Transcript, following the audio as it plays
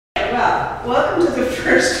Well, welcome to the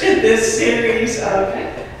first in this series of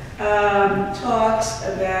talks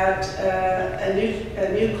about a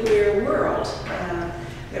nuclear world,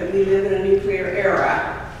 that we live in a nuclear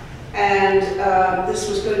era. And this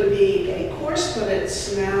was going to be a course, but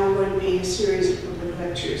it's now going to be a series of public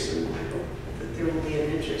lectures, and I hope that there will be an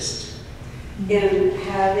interest in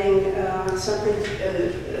having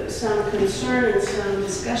some concern and some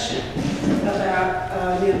discussion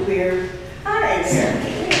about nuclear. Hi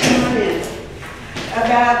there, come on in.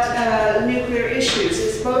 About nuclear issues.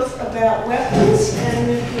 It's both about weapons and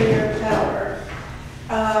nuclear power.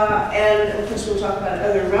 And of course we'll talk about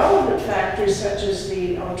other relevant factors such as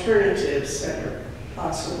the alternatives that are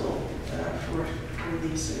possible for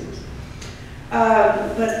these things.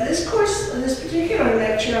 But this course, this particular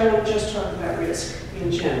lecture, I will just talk about risk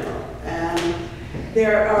in general.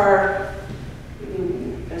 There are,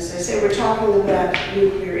 as I say, we're talking about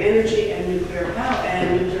nuclear energy and nuclear power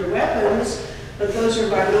and nuclear weapons, but those are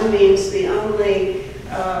by no means the only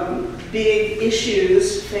big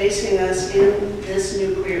issues facing us in this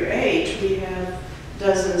nuclear age. We have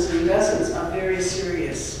dozens and dozens of very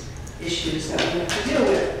serious issues that we have to deal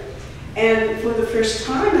with. And for the first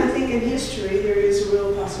time, I think, in history, there is a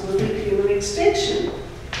real possibility of human extinction.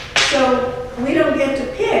 So we don't get to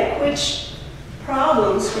pick which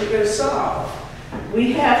problems we're going to solve.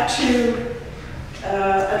 We have to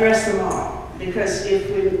address them all. Because if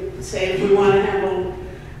we want to handle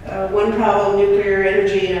one problem, nuclear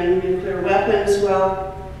energy and nuclear weapons,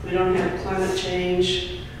 well, we don't have climate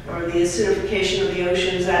change or the acidification of the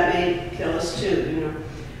oceans, that may kill us too, you know.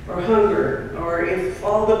 Or hunger, or if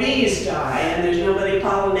all the bees die and there's nobody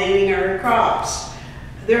pollinating our crops.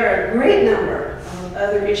 There are a great number of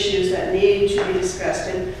other issues that need to be discussed,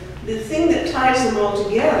 and the thing that ties them all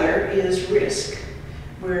together is risk.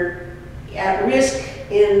 We're at risk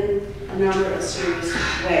in a number of serious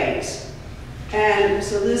ways. And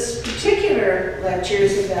so this particular lecture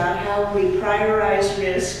is about how we prioritize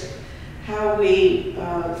risk, how we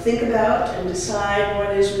think about and decide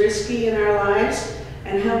what is risky in our lives,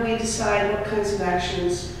 and how we decide what kinds of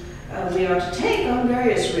actions we ought to take on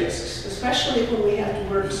various risks, especially when we have to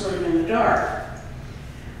work sort of in the dark.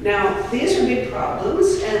 Now, these are big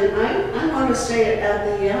problems, and I want to say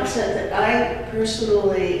at the outset that I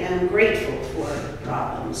personally am grateful for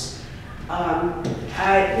problems.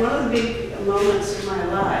 One of the big moments in my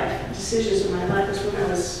life, decisions in my life, was when I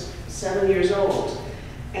was 7 years old.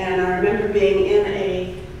 And I remember being in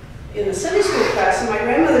a Sunday school class, and my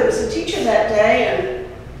grandmother was a teacher that day, and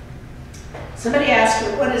somebody asked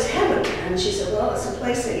her, what is heaven? And she said, well, it's a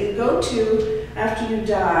place that you go to after you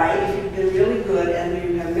die if you've been really good and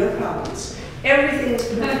you have no problems. Everything is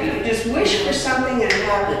perfect. You just wish for something and it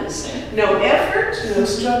happens. No effort, no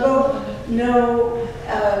struggle, no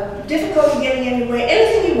difficulty getting anywhere.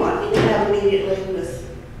 Anything you want, you can have immediately with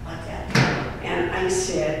like that. And I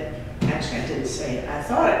said, actually I didn't say it, I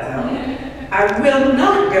thought it though, I will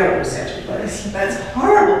not go to such a place. That's a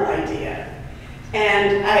horrible idea.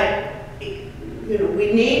 And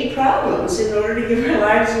we need problems in order to give our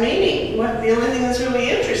lives meaning. The only thing that's really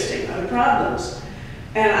interesting are the problems.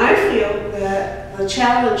 And I feel that the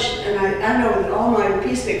challenge, and I know that all my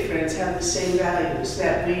peacenik friends have the same values,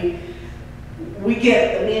 that we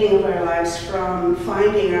get the meaning of our lives from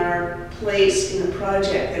finding our place in a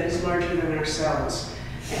project that is larger than ourselves,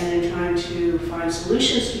 and in trying to find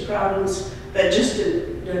solutions to problems that just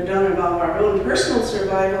don't involve our own personal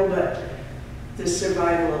survival, but the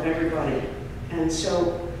survival of everybody. And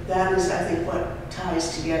so that is, I think, what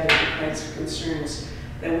ties together the kinds of concerns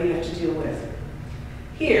that we have to deal with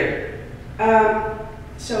here.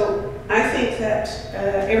 So I think that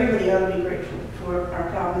everybody ought to be grateful for our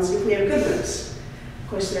problems if we have good ones. Of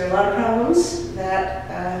course, there are a lot of problems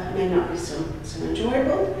that may not be so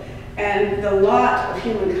enjoyable. And the lot of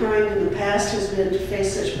humankind in the past has been to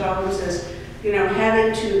face such problems as,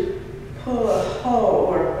 having to pull a hoe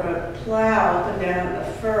or plow up and down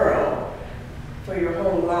a furrow for your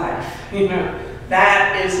whole life.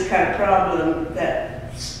 That is the kind of problem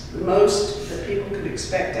that most that people could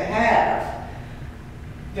expect to have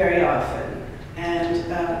very often.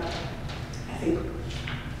 And I think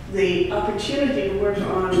the opportunity to work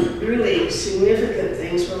on really significant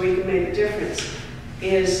things where we can make a difference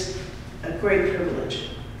is a great privilege.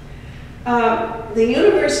 The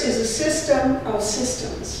universe is a system of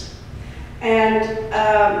systems. And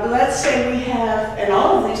let's say we have, and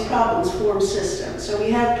all of these problems form systems. So we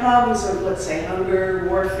have problems of, let's say, hunger,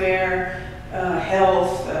 warfare,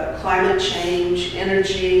 health, climate change,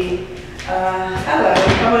 energy. Hello,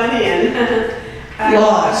 come on in.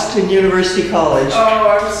 lost in University College.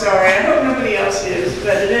 Oh, I'm sorry. I hope nobody else is,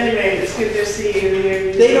 but at any rate, it's good to see you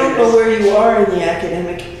here. They don't know where you are in the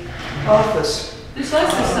academic office. There's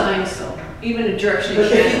lots of signs though, even a direction.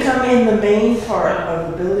 But if you come in the main part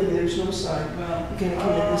of the building, there's no sign. Well, You can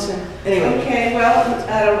come in this end. Anyway, Okay, well,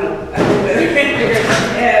 I don't know. I don't know whether,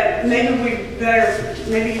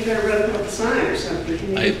 maybe you better run up a sign or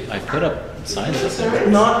something. I put up signs up there. but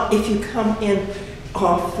not if you come in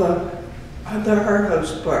off the hard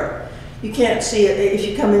house part. You can't see it if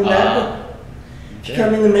you come in that. If you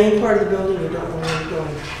come in the main part of the building, you don't know where you're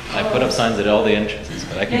going. I put up signs at all the entrances,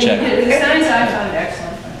 but I can and check. the signs I found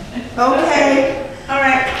excellent. Okay, all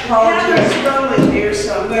right. Camera's rolling here,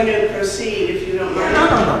 so I'm going to proceed if you don't mind. No.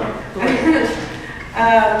 Go ahead.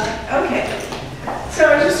 Okay, so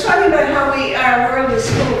I was just talking about how our world is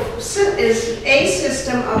a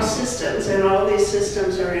system of systems, and all these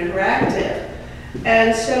systems are interactive.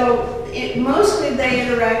 And so mostly they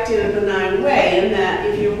interact in a benign way, in that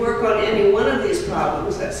if you work on any one of these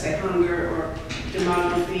problems, let's say hunger or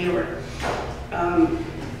demography or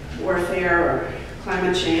warfare or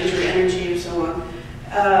climate change or energy or so on,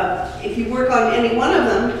 if you work on any one of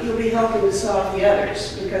them, you'll be helping to solve the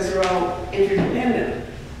others because they're all interdependent.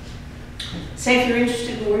 Say if you're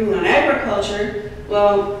interested in working on agriculture,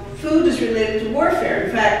 well, food is related to warfare.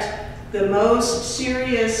 In fact, the most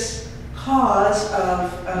serious cause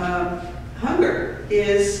of hunger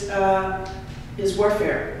is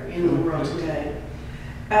warfare in the world today.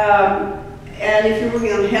 And if you're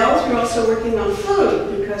working on health, you're also working on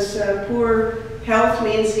food, because poor health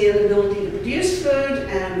means the inability to produce food,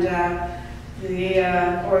 and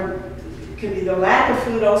or it can be the lack of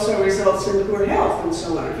food also results in poor health and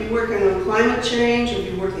so on. If you're working on climate change, if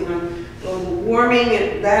you're working on global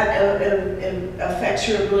warming, that affects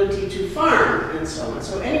your ability to farm and so on.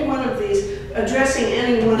 So any one of these, addressing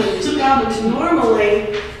any one of these problems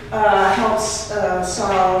normally helps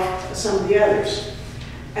solve some of the others.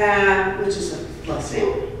 Which is a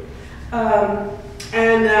blessing. I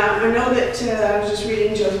know that I was just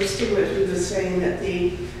reading Joseph Stiglitz, who was saying that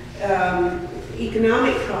the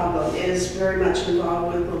economic problem is very much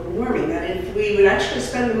involved with global warming, that if we would actually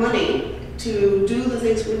spend the money to do the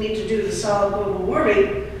things we need to do to solve global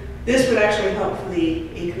warming, this would actually help for the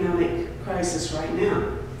economic crisis right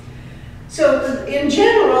now. So in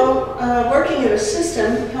general, working in a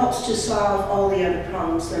system helps to solve all the other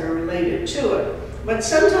problems that are related to it. But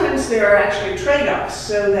sometimes there are actually trade-offs,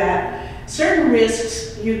 so that certain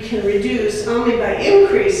risks you can reduce only by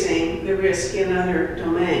increasing the risk in other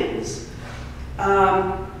domains.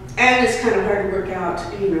 And it's kind of hard to work out,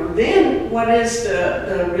 then what is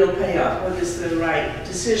the real payoff? What is the right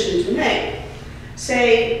decision to make?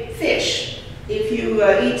 Say fish. If you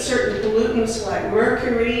eat certain pollutants like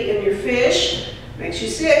mercury in your fish, makes you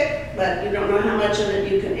sick, but you don't know how much of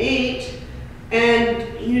it you can eat. And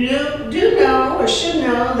you do know, or should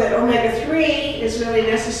know, that omega-3 is really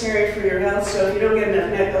necessary for your health. So if you don't get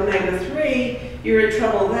enough omega-3, you're in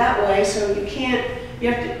trouble that way. So you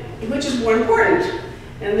have to, which is more important.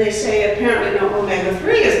 And they say apparently no, omega-3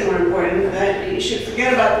 is more important. That you should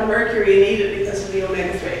forget about the mercury and eat it because of the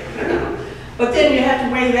omega-3. I don't know. But then you have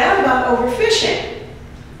to weigh that about overfishing.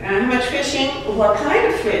 And how much fishing, what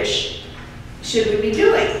kind of fish should we be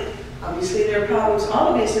doing? Obviously, there are problems. All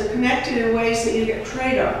of these are connected in ways that you get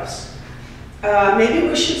trade-offs. Maybe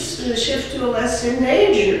we should shift to a less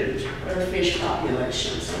endangered fish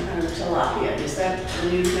population, some kind of tilapia. Is that a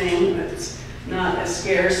new thing that's not as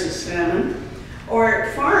scarce as salmon?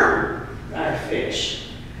 Or farm fish.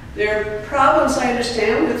 There are problems, I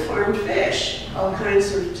understand, with farmed fish. All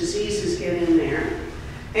kinds of diseases get in there.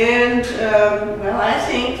 And, well, I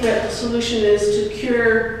think that the solution is to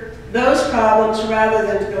cure those problems rather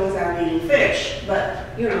than to go without eating fish. But,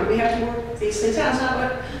 we have to work these things out.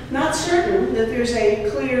 It's not certain that there's a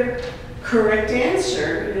clear, correct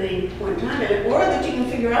answer at any point in time, or that you can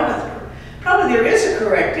figure out what probably there is a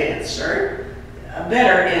correct answer, a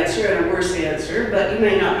better answer and a worse answer, but you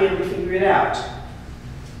may not be able to figure it out.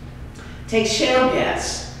 Take shale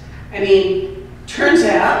gas. Turns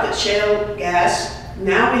out that shale gas,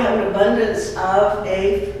 now we have an abundance of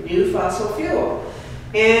a new fossil fuel.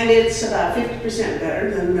 And it's about 50%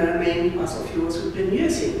 better than the main fossil fuels we've been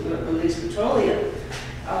using, at least petroleum.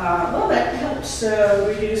 Well, that helps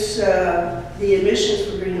reduce the emissions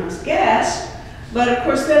for greenhouse gas. But of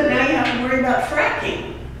course, then now you have to worry about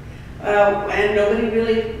fracking. And nobody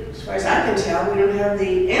really, as far as I can tell, we don't have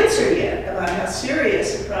the answer yet about how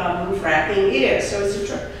serious a problem fracking is. So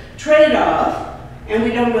it's a trade-off, and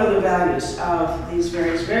we don't know the values of these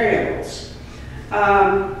various variables.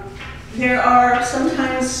 There are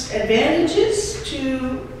sometimes advantages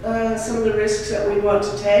to some of the risks that we want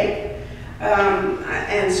to take.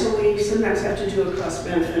 And so we sometimes have to do a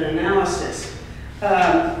cost-benefit analysis.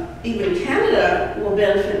 Even Canada will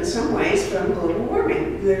benefit in some ways from global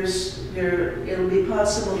warming. It'll be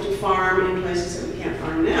possible to farm in places that we can't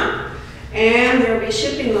farm now. And there will be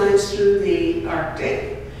shipping lines through the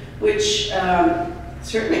Arctic, which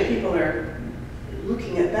certainly people are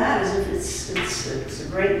looking at that as if it's a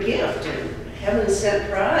great gift, a heaven-sent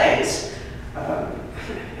prize. I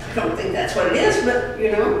don't think that's what it is, but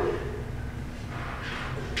you know,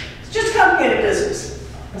 it's just complicated business.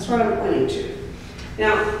 That's what I'm pointing to.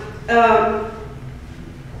 Now,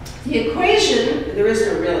 the equation, there is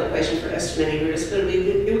no real equation for estimating risk, but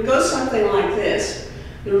it would go something like this.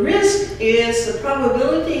 The risk is the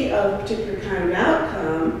probability of a particular kind of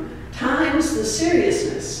outcome times the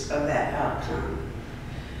seriousness of that outcome.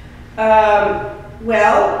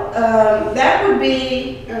 That would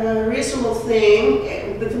be a reasonable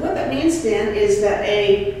thing, but what that means then is that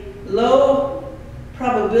a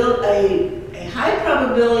high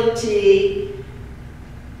probability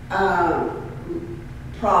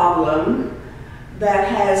problem that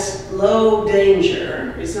has low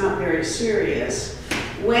danger, is not very serious,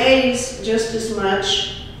 weighs just as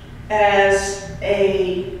much as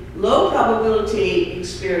a low probability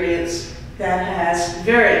experience that has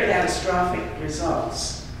very catastrophic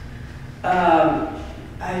results.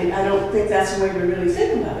 I don't think that's the way we really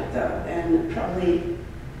think about it, though, and probably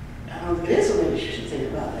I don't think it is the way we should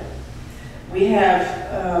think about it. We have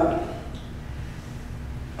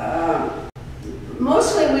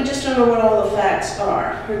mostly we just don't know what all the facts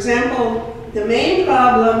are. For example, the main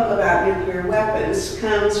problem about nuclear weapons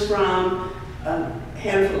comes from a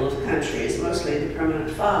handful of countries, mostly the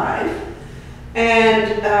Permanent Five,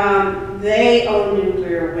 and they own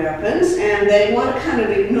nuclear weapons, and they want to kind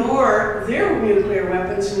of ignore their nuclear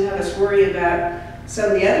weapons and have us worry about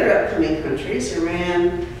some of the other upcoming countries,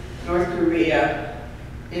 Iran, North Korea,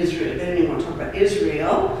 Israel. They don't even want to talk about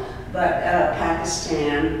Israel, but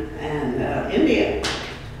Pakistan and India.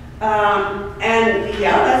 And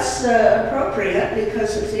yeah, that's appropriate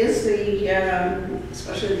because it is the,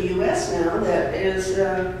 especially the U.S. now, that is,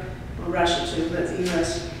 well, Russia too, but the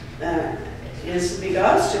U.S. Is the big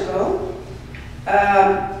obstacle.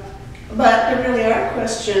 But there really are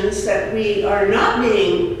questions that we are not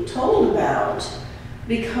being told about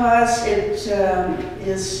because it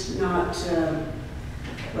is not,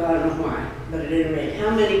 well, I don't know why, but at any rate,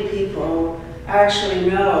 how many people actually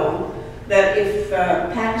know that if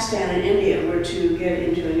Pakistan and India were to get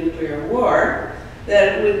into a nuclear war,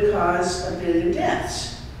 that it would cause 1 billion deaths.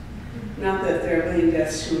 Not that there are 1 billion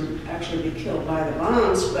deaths who would actually be killed by the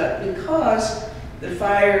bombs, but because the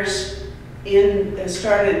fires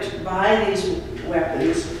started by these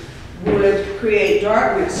weapons would create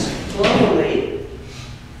darkness globally,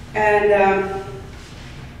 and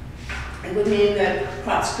it would mean that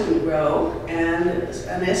crops couldn't grow, and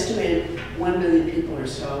an estimated 1 billion people or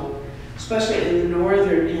so, especially in the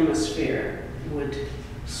northern hemisphere, would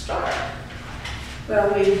starve.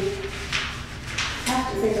 Well, we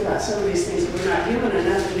have to think about some of these things that we're not given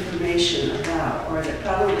enough information about, or that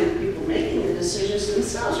probably the people making the decisions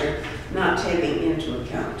themselves are not taking into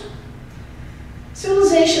account.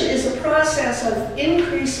 Civilization is a process of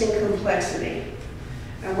increasing complexity.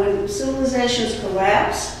 And when civilizations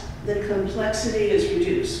collapse, the complexity is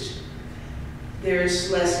reduced.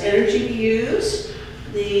 There's less energy to use,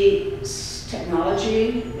 the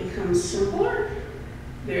technology becomes simpler,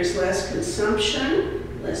 there's less consumption,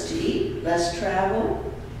 less to eat, less travel,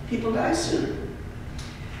 people die sooner.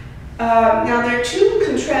 Now there are two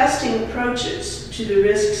contrasting approaches to the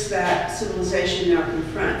risks that civilization now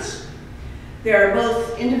confronts. There are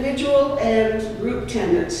both individual and group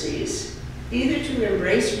tendencies, either to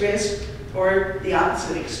embrace risk or the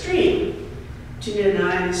opposite extreme, to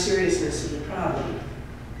deny the seriousness of the problem.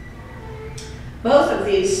 Both of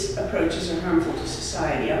these approaches are harmful to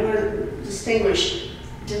society. I want to distinguish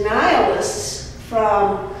denialists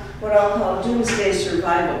from what I'll call doomsday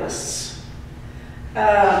survivalists.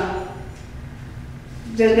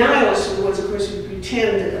 Denialists are the ones, of course, who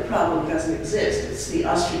pretend that the problem doesn't exist. It's the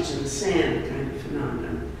ostrich in the sand kind of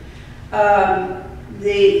phenomenon.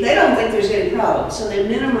 They don't think there's any problem, so they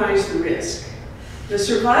minimize the risk. The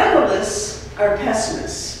survivalists are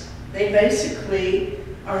pessimists. They basically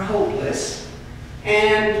are hopeless,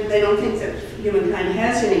 and they don't think that humankind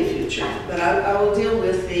has any future. But I will deal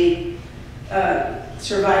with the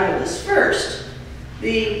survivalists first.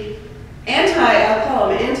 The I'll call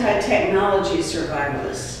them anti-technology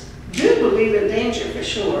survivalists, do believe in danger for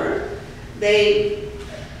sure. They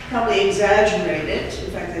probably exaggerate it.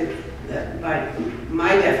 In fact, that by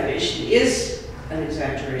my definition is an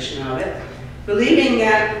exaggeration of it, believing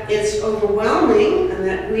that it's overwhelming and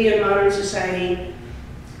that we in modern society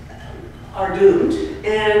are doomed,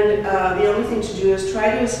 and the only thing to do is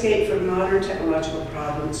try to escape from modern technological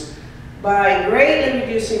problems by greatly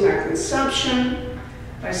reducing our consumption,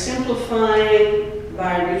 by simplifying,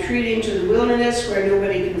 by retreating to the wilderness where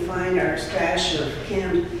nobody can find our stash of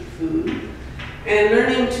canned food, and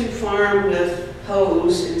learning to farm with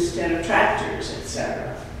hoes instead of tractors,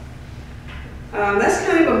 etc. That's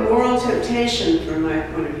kind of a moral temptation from my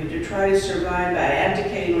point of view, to try to survive by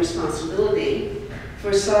abdicating responsibility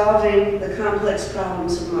for solving the complex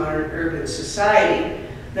problems of modern urban society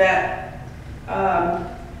that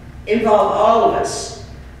involve all of us.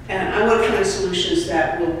 And I want to find solutions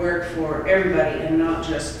that will work for everybody and not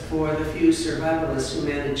just for the few survivalists who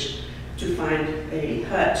manage to find a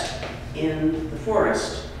hut in the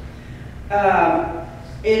forest.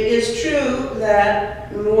 It is true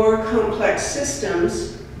that more complex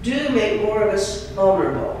systems do make more of us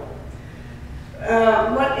vulnerable.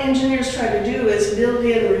 What engineers try to do is build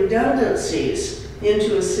in redundancies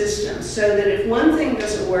into a system so that if one thing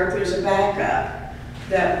doesn't work, there's a backup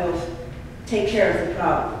that will take care of the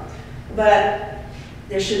problem. But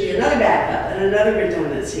there should be another backup and another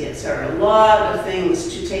redundancy, etc. A lot of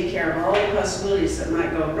things to take care of all the possibilities that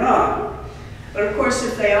might go wrong. But of course,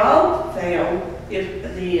 if they all fail, if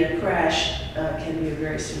the crash can be a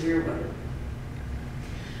very severe one.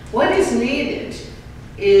 What is needed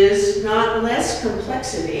is not less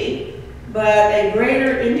complexity, but a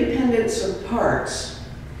greater independence of parts,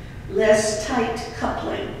 less tight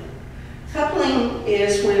coupling. Coupling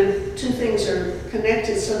is when two things are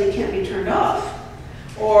connected so they can't be turned off,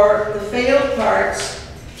 or the failed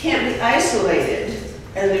parts can't be isolated,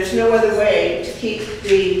 and there's no other way to keep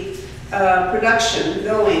the production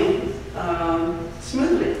going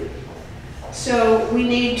smoothly. So we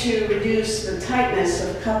need to reduce the tightness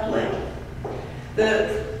of coupling.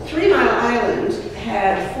 The 3 Mile Island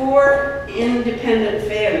had 4 independent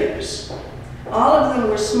failures. All of them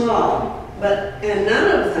were small, and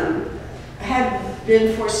none of them had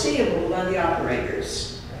been foreseeable by the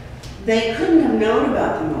operators. They couldn't have known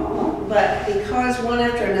about them all, but because one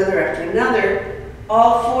after another,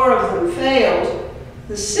 all 4 of them failed,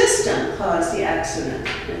 the system caused the accident.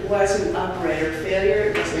 It wasn't operator failure,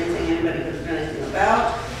 it wasn't anything anybody could have done anything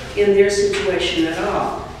about in their situation at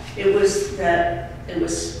all. It was that it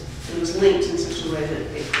was linked in such a way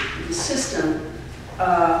that the system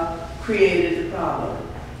created the problem.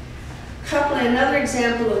 Coupling, another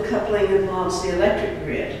example of coupling involves the electric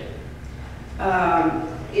grid.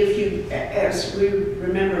 If you, as we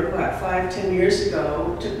remember, 5-10 years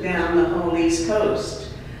ago, took down the whole East Coast.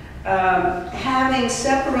 Having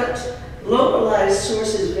separate, localized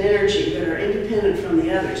sources of energy that are independent from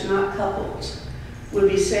the others, not coupled, would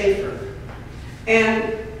be safer.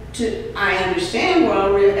 And I understand we're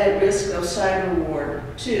all at risk of cyber war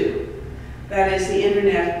too. That is the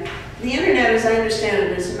internet. The internet, as I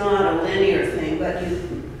understand it, is not a linear thing, but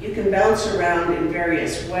you can bounce around in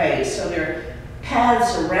various ways. So there are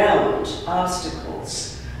paths around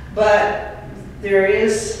obstacles, but there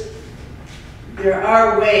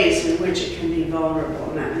are ways in which it can be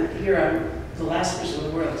vulnerable. And here I'm the last person in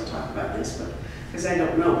the world to talk about this, because I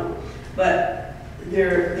don't know. But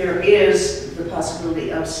there is the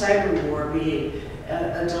possibility of cyber war being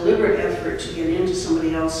a deliberate effort to get into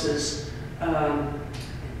somebody else's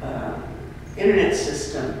internet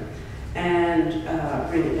system and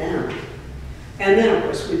bring it down. And then, of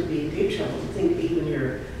course, we'd be in deep trouble. Think even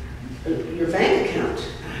your bank account.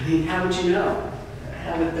 I mean, how would you know?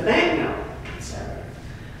 How would the bank know?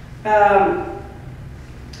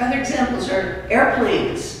 Other examples are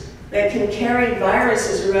airplanes that can carry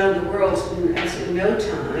viruses around the world in no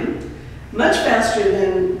time, much faster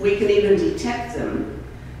than we can even detect them,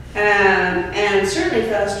 and certainly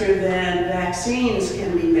faster than vaccines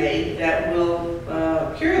can be made that will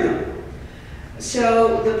cure them.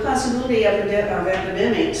 So the possibility of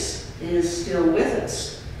epidemics is still with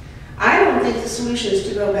us. I don't think the solution is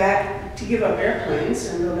to go back to give up airplanes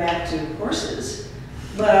and go back to horses,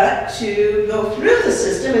 but to go through the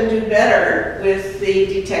system and do better with the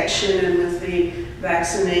detection and with the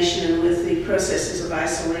vaccination and with the processes of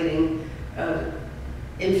isolating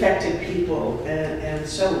infected people and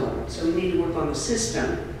so on. So we need to work on the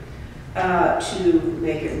system to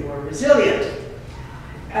make it more resilient.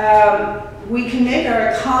 We can make our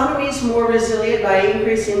economies more resilient by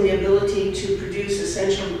increasing the ability to produce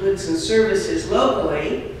essential goods and services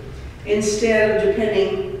locally instead of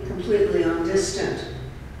depending completely on distant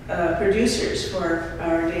producers for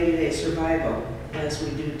our day-to-day survival as we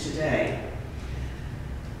do today.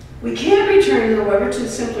 We can't return, however, to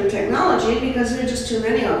simpler technology because there are just too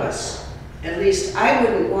many of us. At least I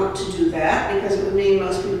wouldn't want to do that because it would mean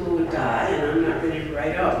most people would die, and I'm not ready to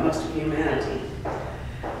write off most of humanity.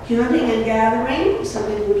 Hunting and gathering, some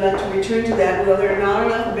people would like to return to that. Well, there are not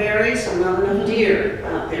enough berries and not enough deer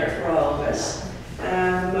out there for all of us.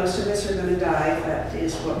 Most of us are going to die if that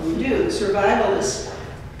is what we do. The survivalists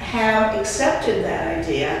have accepted that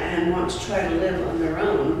idea and want to try to live on their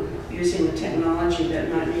own using the technology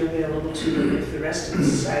that might be available to them if the rest of the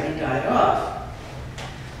society died off.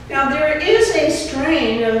 Now, there is a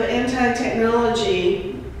strain of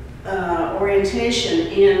anti-technology orientation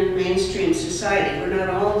in mainstream society. We're not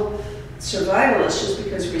all survivalists just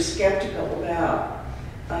because we're skeptical about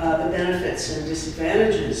the benefits and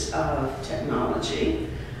disadvantages of technology.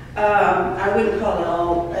 I wouldn't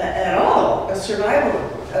call it at all a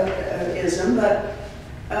survivalism, but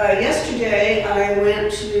yesterday I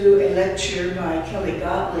went to a lecture by Kelly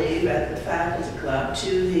Gottlieb at the Faculty Club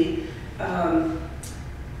to the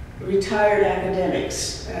retired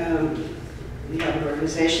academics. We have an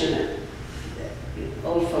organization that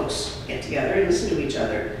old folks get together and listen to each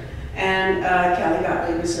other. And Kelly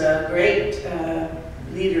Gottlieb is a great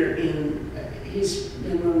leader he's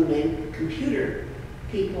been one of the main computer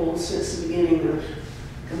people since the beginning of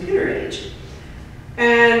computer age.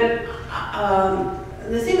 And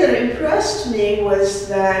the thing that impressed me was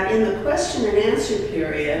that in the question and answer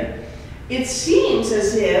period, it seems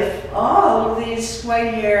as if all of these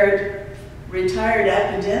white-haired retired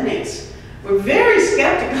academics were very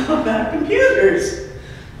skeptical about computers.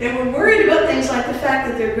 They were worried about things like the fact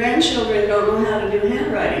that their grandchildren don't know how to do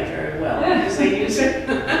handwriting very well because they use it.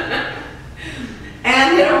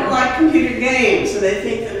 And they don't like computer games, so they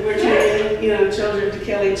think that we're training, children to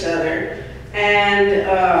kill each other,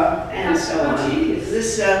 and so on.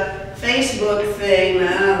 This Facebook thing,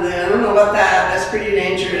 I don't know about that. That's pretty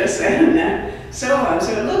dangerous, and so on.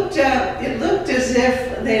 So it looked as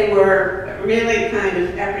if they were really kind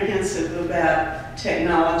of apprehensive about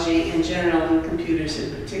technology in general and computers in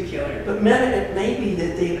particular. But it may be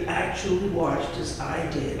that they've actually watched, as I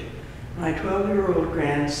did, my 12-year-old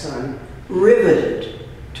grandson riveted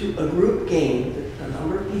to a group game that a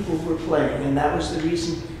number of people were playing, and that was the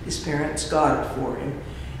reason his parents got it for him.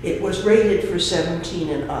 It was rated for 17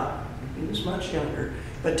 and up. He was much younger,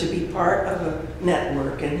 but to be part of a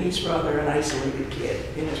network, and he's rather an isolated kid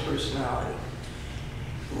in his personality,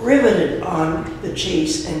 riveted on the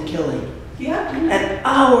chase and killing. Yeah. And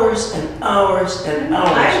hours and hours and hours.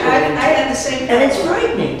 I had the same problem. And it's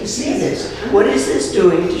frightening to see this. What is this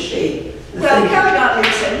doing to shape the Well, thinking? Kelly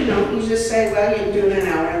Gottlieb said, you just say, well, you can do it in an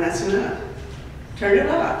hour and that's enough. Turn it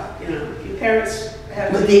off, Your parents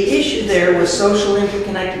have But the issue there was social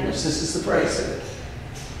interconnectedness. This is the price of it.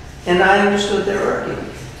 And I understood their argument.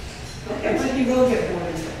 Okay, when you go get one.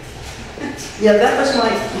 Yeah, that was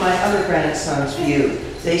my other grandson's view.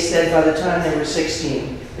 They said by the time they were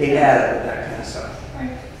 16, they had it with that kind of stuff.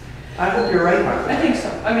 Right. I hope you're right, Mark. I think so.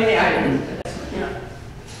 I mean, Yeah.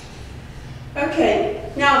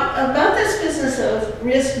 Okay, now about this business of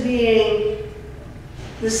risk being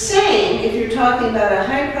the same if you're talking about a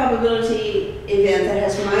high probability event that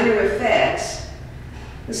has minor effects,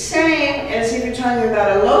 the same as if you're talking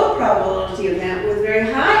about a low probability event with very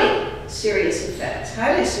high serious effects,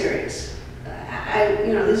 highly serious.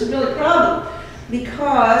 This is really a problem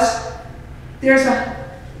because there's a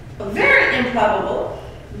very improbable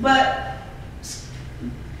but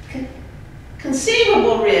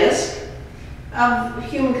conceivable risk of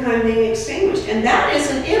humankind being extinguished. And that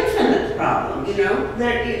is an infinite problem,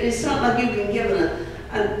 It's not like you can give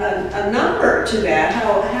a number to that.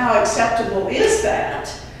 How acceptable is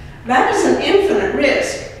that? That is an infinite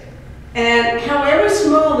risk. And however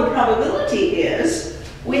small the probability is,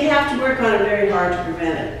 we have to work on it very hard to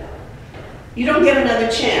prevent it. You don't get another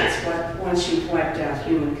chance once you've wiped out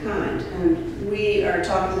humankind. And we are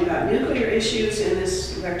talking about nuclear issues in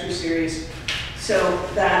this lecture series. So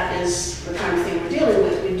that is the kind of thing we're dealing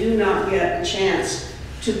with. We do not get a chance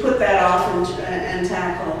to put that off and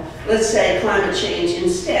tackle, let's say, climate change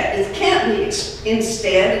instead. It can't be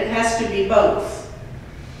instead, it has to be both.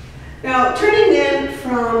 Now, turning then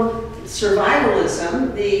from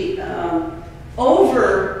survivalism, the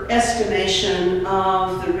overestimation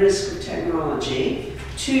of the risk of technology,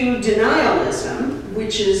 to denialism,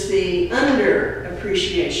 which is the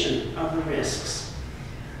underappreciation of the risks.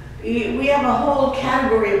 We have a whole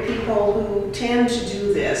category of people who tend to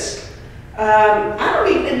do this.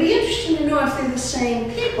 It'd be interesting to know if they're the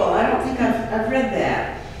same people. I don't think I've read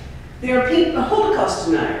that. There are Holocaust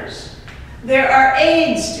deniers. There are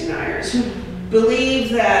AIDS deniers who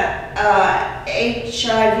believe that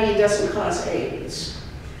HIV doesn't cause AIDS.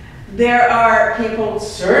 There are people,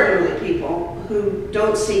 certainly people, who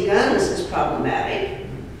don't see guns as problematic.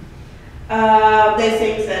 They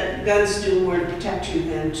think that guns do more to protect you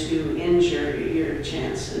than to injure your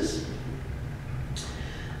chances.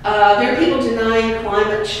 There are people denying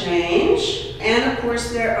climate change, and of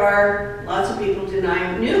course there are lots of people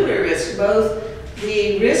denying nuclear risk, both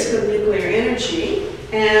the risk of nuclear energy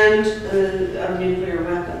and of nuclear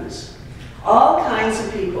weapons. All kinds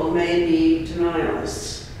of people may be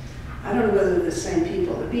denialists. I don't know whether they're the same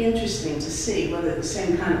people. It'd be interesting to see whether the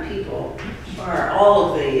same kind of people are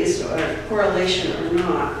all of these, or a correlation or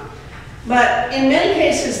not. But in many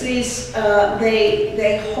cases, these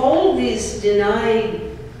they hold these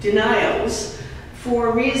denials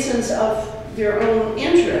for reasons of their own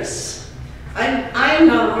interests. I'm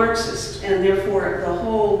not a Marxist, and therefore the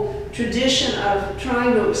whole tradition of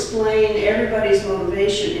trying to explain everybody's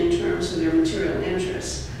motivation in terms of their material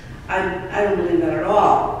interests, I don't believe that at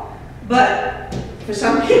all. But for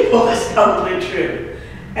some people, that's probably true.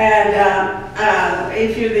 And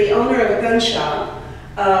if you're the owner of a gun shop,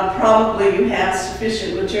 probably you have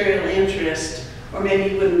sufficient material interest, or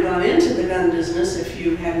maybe you wouldn't have gone into the gun business if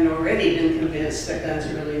you hadn't already been convinced that guns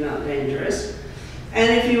are really not dangerous.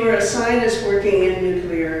 And if you were a scientist working in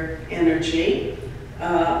nuclear energy,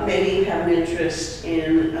 maybe you have an interest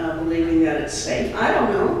in believing that it's safe. I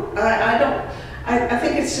don't know. I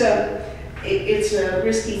think it's a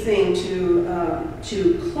risky thing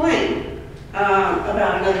to claim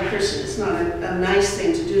about another person. It's not a nice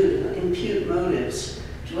thing to do, to impute motives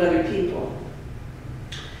to other people.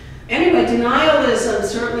 Anyway, denialism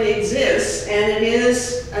certainly exists, and it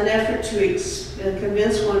is an effort to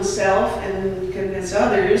convince oneself and convince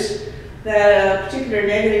others that a particular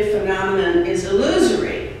negative phenomenon is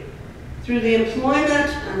illusory through the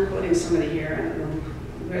employment, I'm quoting somebody here, I don't know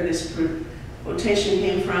where this quotation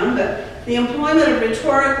came from, but the employment of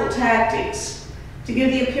rhetorical tactics to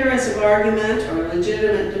give the appearance of argument or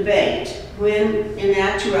legitimate debate when in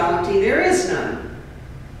actuality there is none.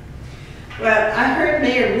 Well, I heard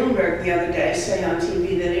Mayor Bloomberg the other day say on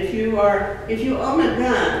TV that if you own a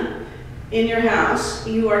gun in your house,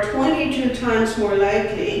 you are 22 times more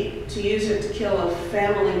likely to use it to kill a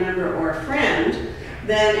family member or a friend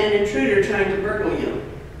than an intruder trying to burgle you.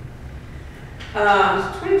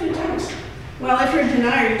 22 times. Well, if you're a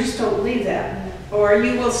denier, you just don't believe that. Or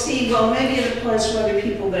you will see, well, maybe it applies to other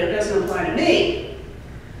people, but it doesn't apply to me.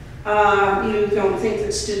 You don't think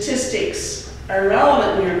that statistics are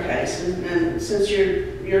relevant in your case, and since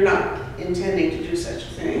you're not intending to do such a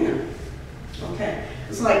thing, okay.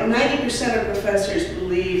 It's like 90% of professors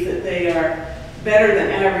believe that they are better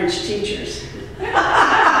than average teachers.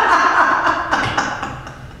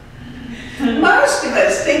 Most of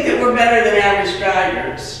us think that we're better than average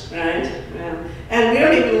drivers, right? Yeah. And we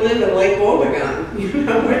don't even live in Lake Wobegon, you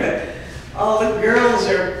know, where all the girls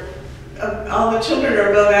are, all the children are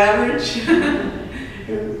above average.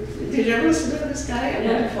 Did you ever listen to this guy?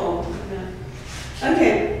 Yeah. Wonderful. Yeah.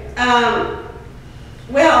 Okay.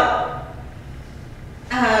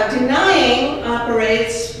 Denying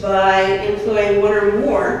operates by employing one or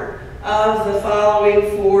more of the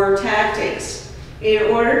following four tactics in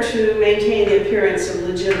order to maintain the appearance of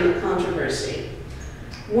legitimate controversy.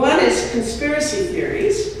 One is conspiracy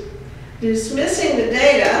theories, dismissing the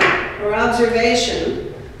data or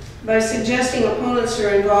observation by suggesting opponents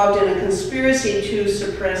are involved in a conspiracy to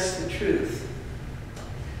suppress the truth.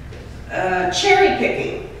 Cherry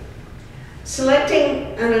picking,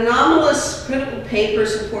 selecting an anomalous critical paper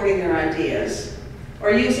supporting their ideas,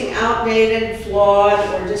 or using outdated, flawed,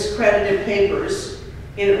 or discredited papers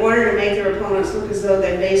in order to make their opponents look as though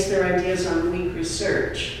they base their ideas on weak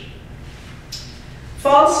research.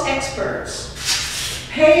 False experts,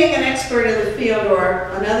 paying an expert in the field or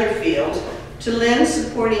another field to lend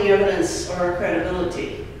supporting evidence or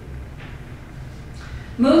credibility.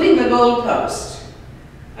 Moving the goalpost,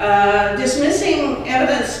 dismissing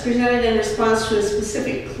evidence presented in response to a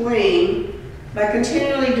specific claim by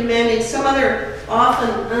continually demanding some other often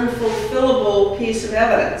unfulfillable piece of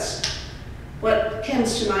evidence. What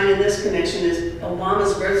comes to mind in this connection is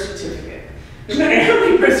Obama's birth certificate. No matter how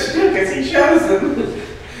many birth certificates he shows them,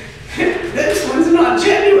 this one's not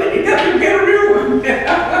genuine, you gotta get a real one.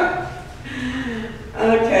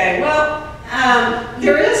 Okay, well,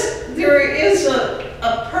 there is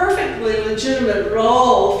a perfectly legitimate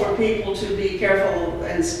role for people to be careful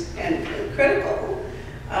and critical.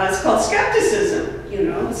 It's called skepticism. You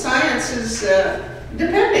know, science is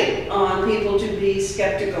depending on people to be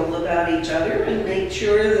skeptical about each other and make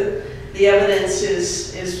sure that the evidence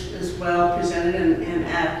is well presented and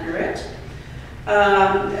accurate.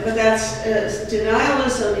 But that's,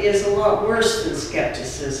 denialism is a lot worse than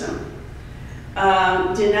skepticism.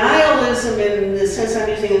 Denialism, in the sense I'm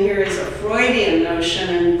using it here, is a Freudian notion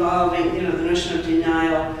involving, the notion of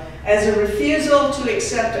denial as a refusal to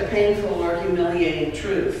accept a painful or humiliating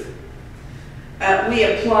truth. We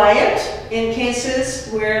apply it in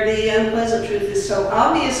cases where the unpleasant truth is so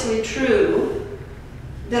obviously true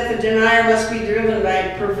that the denier must be driven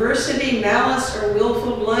by perversity, malice, or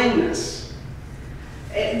willful blindness.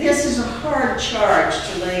 This is a hard charge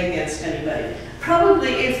to lay against anybody. Probably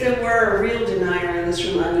if there were a real denier in this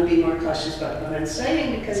room, I would be more cautious about what I'm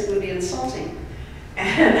saying because it would be insulting.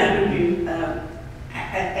 And that would be,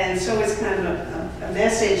 and so it's kind of a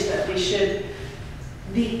message that we should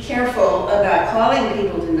be careful about calling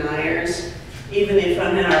people deniers, even if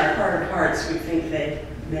in our heart of hearts we think they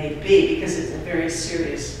may be, because it's a very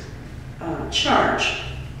serious charge.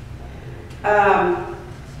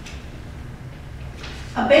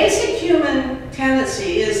 A basic human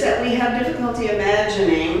tendency is that we have difficulty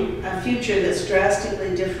imagining a future that's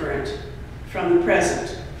drastically different from the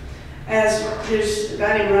present. As there's a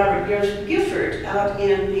guy named Robert Gifford out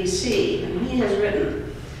in BC, and he has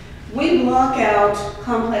written, "We block out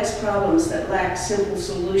complex problems that lack simple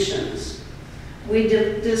solutions. We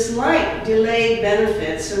dislike delayed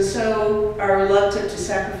benefits and so are reluctant to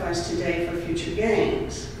sacrifice today for future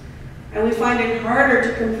gains. And we find it harder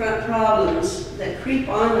to confront problems that creep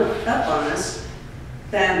up on us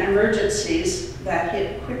than emergencies that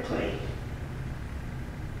hit quickly."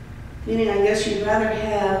 Meaning, I guess you'd rather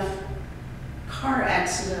have a car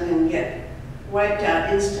accident and get wiped out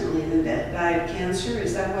instantly than die of cancer?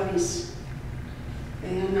 Is that what he's...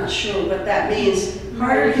 I'm not sure what that means.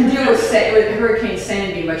 Harder Harder to to do with Hurricane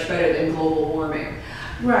Sandy much better than global warming.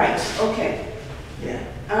 Right, okay. Yeah.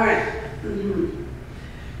 All right.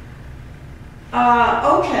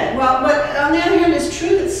 Okay, well, but on the other hand, it's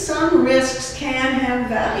true that some risks can have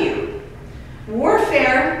value.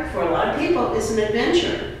 Warfare, for a lot of people, is an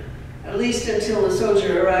adventure, at least until the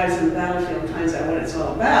soldier arrives on the battlefield and finds out what it's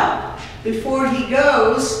all about. Before he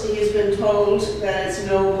goes, he's been told that it's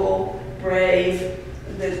noble, brave,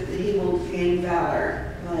 that he will gain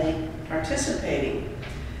valor by participating.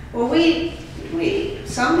 Well,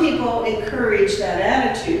 some people encourage that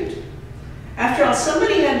attitude. After all,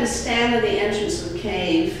 somebody had to stand at the entrance of the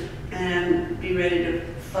cave and be ready to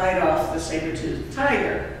fight off the saber-toothed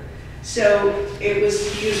tiger. So it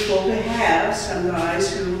was useful to have some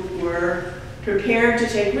guys who were prepared to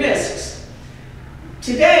take risks.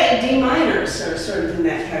 Today, D-miners are sort of in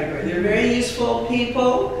that category. They're very useful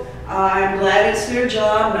people. I'm glad it's their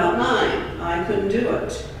job, not mine. I couldn't do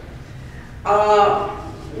it.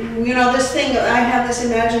 This thing, I have this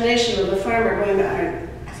imagination of a farmer going back.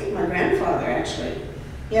 I think my grandfather actually,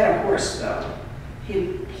 he had a horse though.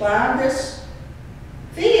 He plowed this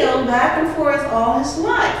field back and forth all his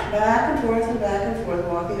life, back and forth and back and forth,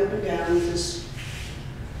 walking up and down with this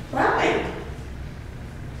plowing.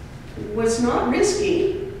 It was not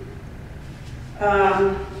risky.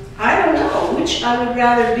 I don't know which I would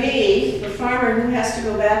rather be, the farmer who has to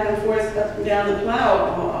go back and forth up and down the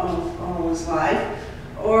plow all his life,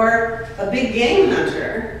 or a big game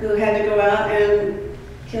hunter who had to go out and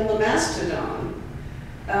kill a mastodon.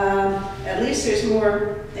 At least there's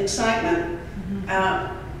more excitement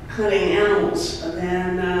out hunting animals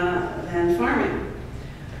than farming.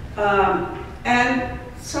 And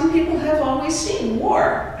some people have always seen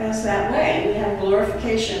war as that way. We have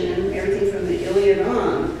glorification in everything from the Iliad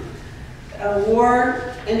on.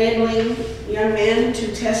 War enabling young men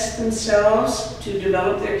to test themselves, to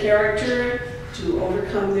develop their character, to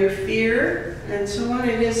overcome their fear, and so on.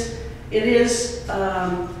 It is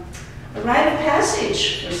a rite of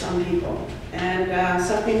passage for some people, and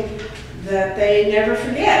something that they never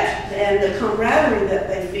forget, and the camaraderie that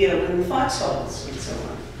they feel in the foxholes and so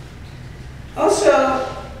on. Also,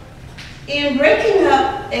 in breaking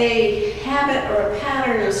up a habit or a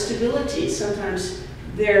pattern of stability, sometimes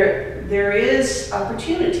there is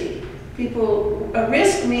opportunity. A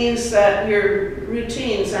risk means that your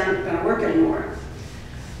routines aren't going to work anymore.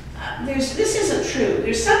 This isn't true.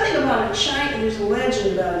 There's something about there's a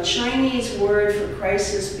legend about a Chinese word for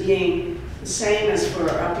crisis being the same as for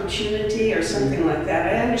opportunity or something like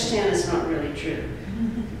that. I understand it's not really true.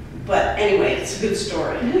 But anyway, it's a good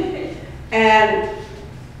story. And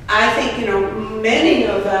I think, many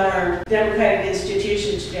of our democratic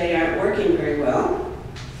institutions today aren't working very well.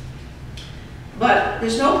 But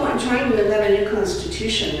there's no point in trying to invent a new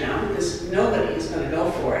constitution now, because nobody is going to go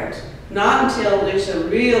for it. Not until there's a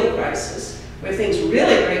real crisis where things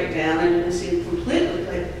really break down and you can see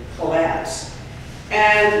completely collapse.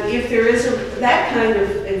 And if there is that kind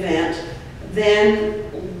of event, then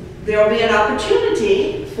there'll be an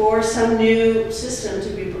opportunity for some new system to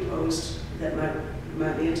be proposed that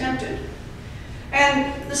might be attempted.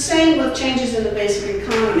 And the same with changes in the basic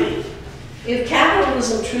economy. If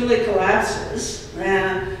capitalism truly collapses,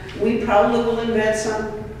 then we probably will invent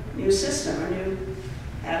some new system or new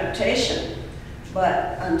adaptation.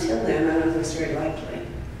 But until then, I don't think it's very likely.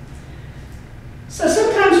 So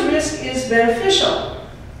sometimes risk is beneficial.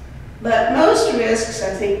 But most risks,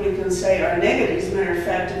 I think we can say, are negative. As a matter of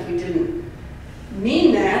fact, if we didn't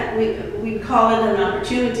mean that, we'd call it an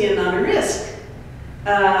opportunity and not a risk.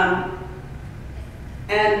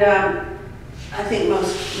 I think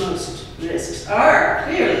most risks are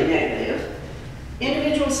clearly negative.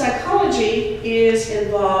 Individual psychology is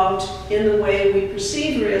involved in the way we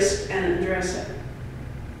perceive risk and address it.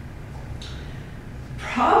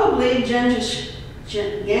 Probably Genghis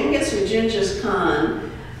or Genghis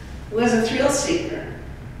Khan was a thrill seeker.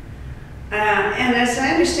 And as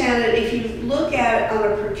I understand it, if you look at it on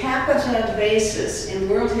a per capita basis in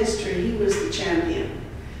world history, he was the champion.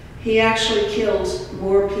 He actually killed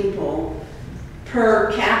more people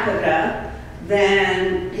per capita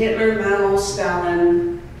than Hitler, Mao,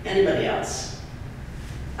 Stalin, anybody else.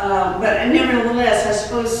 But nevertheless, I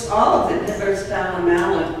suppose all of them, Hitler, Stalin,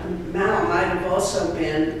 Mao might have also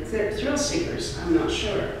been thrill seekers, I'm not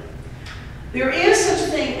sure. There is such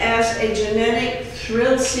a thing as a genetic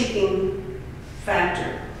thrill-seeking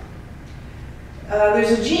factor.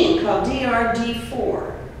 There's a gene called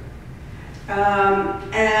DRD4.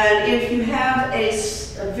 And if you have a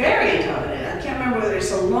variant of it, I can't remember whether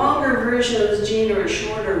it's a longer version of this gene or a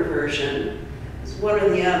shorter version, it's one or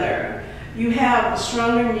the other, you have a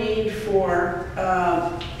stronger need for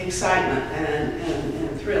excitement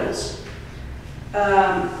and thrills.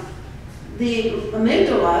 The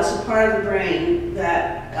amygdala is a part of the brain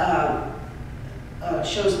that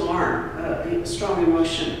shows alarm, a strong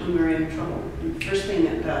emotion when we're in trouble. And the first thing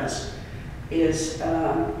it does is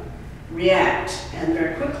react, and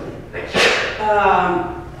very quickly.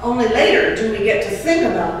 Only later do we get to think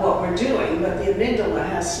about what we're doing, but the amygdala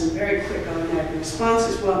has some very quick automatic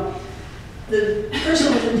responses. Well, the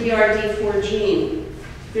person with the DRD4 gene,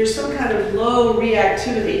 there's some kind of low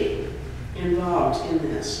reactivity involved in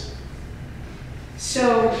this.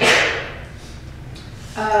 So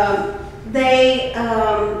they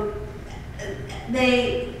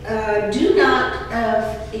do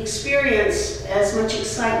not experience as much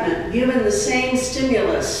excitement given the same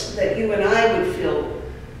stimulus that you and I would feel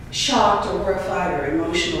shocked or horrified or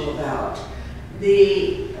emotional about.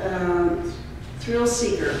 The thrill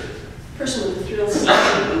seeker, person with the thrill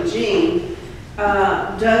seeking gene,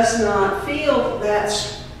 does not feel that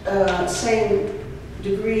same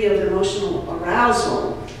degree of emotional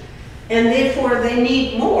arousal, and therefore they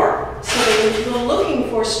need more. So they go looking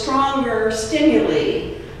for stronger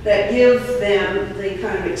stimuli that give them the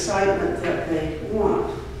kind of excitement that they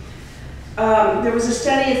want. There was a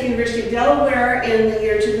study at the University of Delaware in the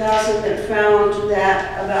year 2000 that found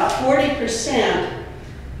that about 40%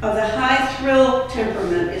 of the high thrill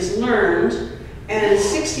temperament is learned and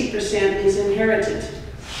 60% is inherited.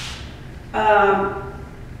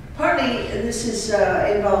 Partly this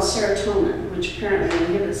involves serotonin, which apparently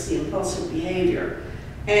inhibits the impulsive behavior,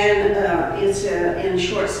 and it's in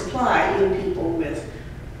short supply in people with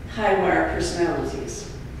high-wire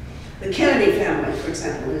personalities. The Kennedy family, for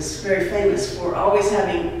example, is very famous for always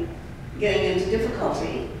getting into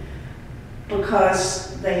difficulty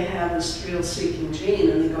because they have this thrill-seeking gene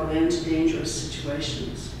and they go into dangerous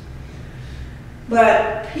situations.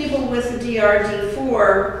 But people with the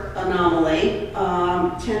DRD4 anomaly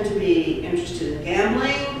tend to be interested in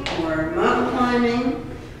gambling or mountain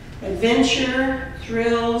climbing, adventure,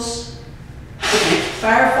 thrills,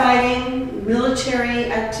 firefighting,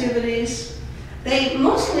 military activities. They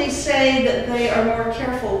mostly say that they are more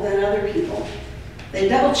careful than other people. They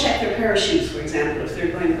double check their parachutes, for example, if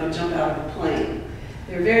they're going to go jump out of a plane.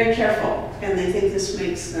 They're very careful, and they think this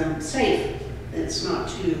makes them safe. It's not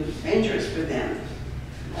too dangerous for them.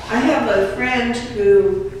 I have a friend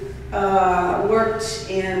who worked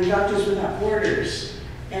in Doctors Without Borders,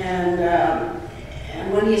 and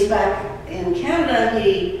when he's back in Canada,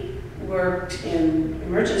 he worked in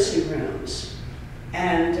emergency rooms,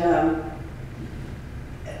 and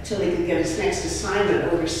until he could get his next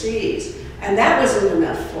assignment overseas. And that wasn't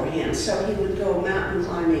enough for him, so he would go mountain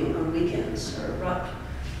climbing on weekends or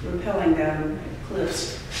rappelling down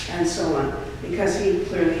cliffs and so on, because he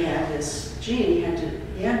clearly had this gene.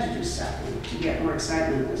 He had to do something to get more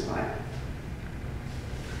excitement in his life.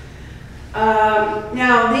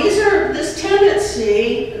 Now, this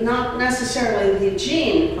tendency, not necessarily the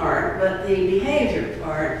gene part, but the behavior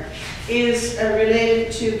part, is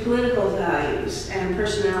related to political values and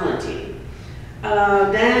personality.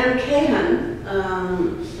 Dan Kahan,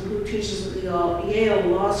 who teaches at the Yale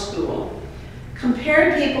Law School,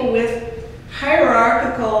 compared people with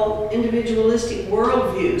hierarchical, individualistic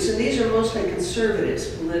worldviews, and these are mostly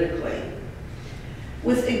conservatives politically,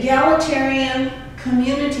 with egalitarian,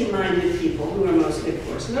 community-minded people, who are mostly, of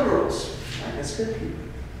course, liberals, like us good people.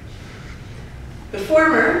 The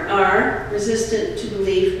former are resistant to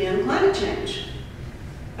belief in climate change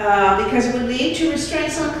because it would lead to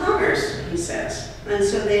restraints on commerce, he says, and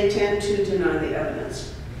so they intend to deny the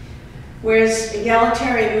evidence. Whereas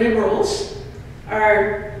egalitarian liberals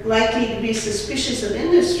are likely to be suspicious of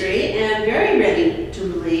industry and very ready to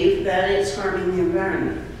believe that it's harming the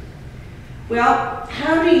environment. Well,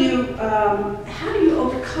 how do you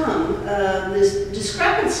overcome this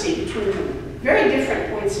discrepancy between them? Very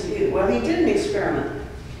different points of view. Well, he did an experiment.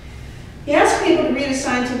 He asked people to read a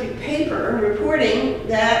scientific paper reporting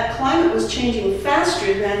that climate was changing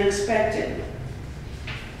faster than expected.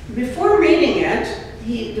 Before reading it,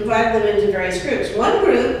 he divided them into various groups. One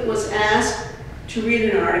group was asked to read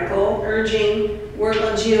an article urging work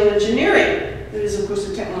on geoengineering. That is, of course,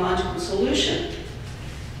 a technological solution.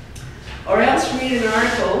 Or else read an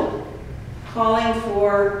article calling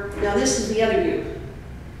for, now this is the other group.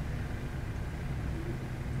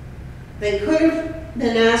 They could have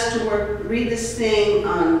been asked to read this thing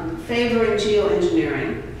on favoring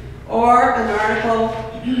geoengineering, or an article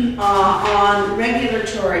on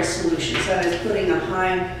regulatory solutions, that is putting a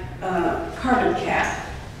high carbon cap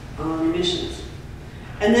on emissions.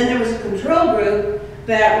 And then there was a control group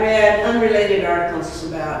that read unrelated articles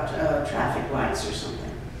about traffic lights or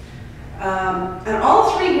something. And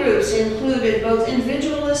all three groups included both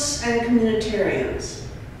individualists and communitarians.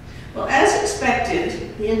 Well, as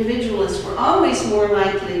expected, the individualists were always more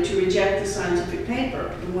likely to reject the scientific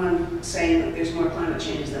paper, the one saying that there's more climate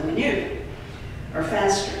change than we knew, or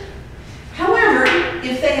faster. However,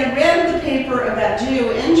 if they had read the paper about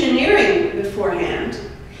geoengineering beforehand,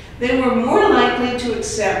 they were more likely to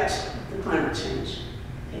accept the climate change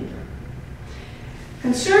paper.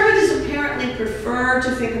 Conservatives apparently prefer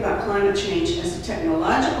to think about climate change as a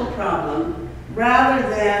technological problem rather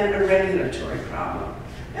than a regulatory problem.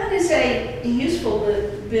 That is a useful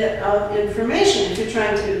bit of information if you're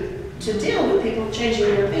trying to deal with people changing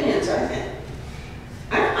their opinions, I think.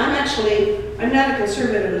 I'm not a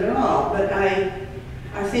conservative at all, but I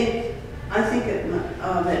think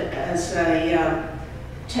of it as a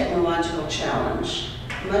technological challenge,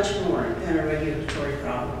 much more than a regulatory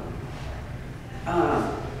problem.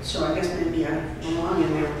 So I guess maybe I belong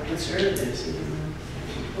in there with conservatives, even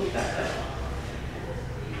though I that way.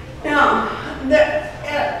 Now,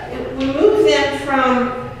 we move then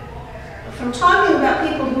from talking about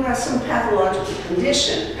people who have some pathological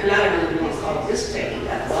condition, and I don't really want to call this taking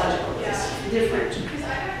pathological, it's different,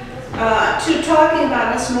 to talking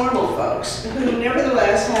about us normal folks who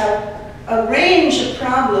nevertheless have a range of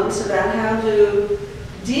problems about how to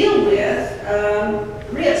deal with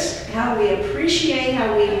risk, how we appreciate,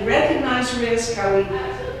 how we recognize risk, how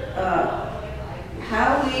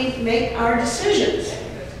we make our decisions.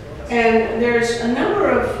 And there's a number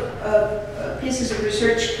of pieces of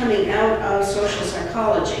research coming out of social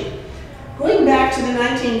psychology. Going back to the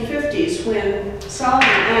 1950s when Solomon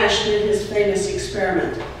Asch did his famous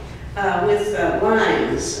experiment with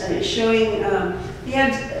lines, showing, he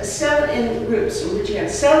had 7 in groups in which he had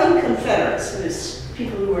 7 Confederates, that is,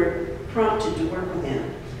 people who were prompted to work with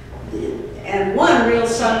him, and 1 real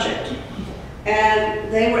subject.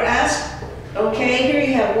 And they were asked, okay, here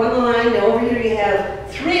you have 1 line, now over here you have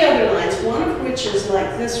 3 other lines, one of which is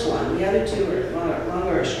like this one, the other 2 are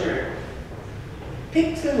longer or shorter.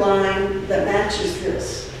 Pick the line that matches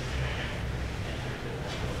this.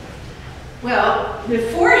 Well,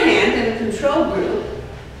 beforehand in a control group,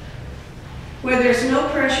 where there's no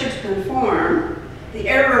pressure to conform, the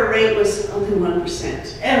error rate was only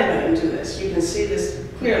 1%. Everybody can do this. You can see this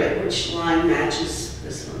clearly, which line matches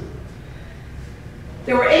this one.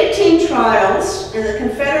 There were 18 trials, and the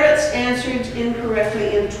Confederates answered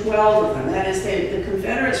incorrectly in 12 of them. That is, the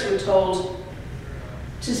Confederates were told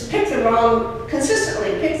to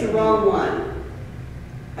consistently pick the wrong one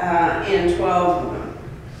in 12 of them.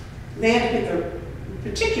 They had to pick the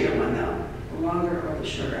particular one, though, the longer or the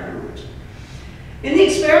shorter, I don't know which. In the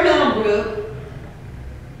experimental group,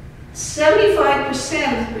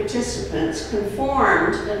 75% of the participants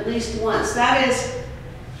conformed at least once. That is,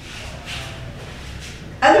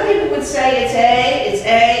 other people would say it's A, it's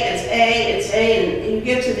A, it's A, it's A, and you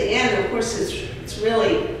get to the end, of course it's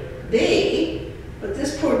really B, but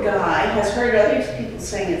this poor guy has heard other people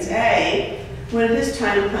saying it's A, when his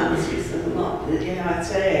time comes, he said, well, I'd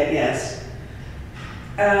say, I guess.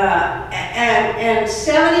 And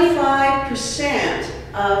 75%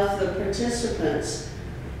 of the participants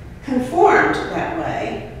conformed that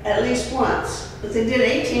way at least once, but they did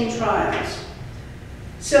 18 trials.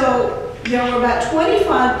 So there were about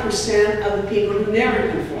 25% of the people who never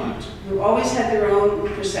conformed, who always had their own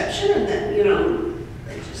perception, and then,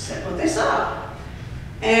 they just said what they saw.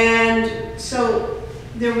 And so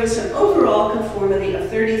there was an overall conformity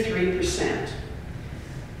of 33%.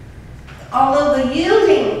 Although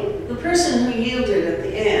the person who yielded at the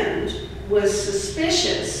end was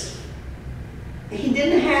suspicious, he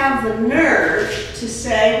didn't have the nerve to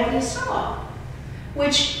say what he saw,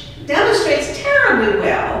 which demonstrates terribly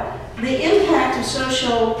well the impact of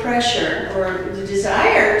social pressure or the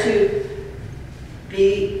desire to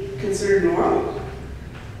be considered normal.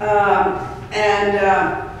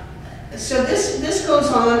 So this goes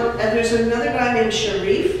on. There's another guy named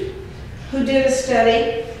Sharif who did a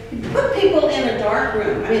study. He put people in a dark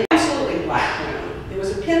room, absolutely black room. There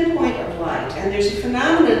was a pinpoint of light, and there's a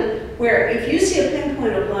phenomenon where if you see a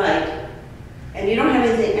pinpoint of light and you don't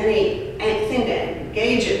have anything to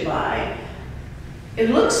gauge it by, it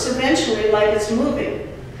looks eventually like it's moving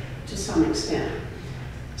to some extent.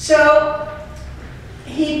 So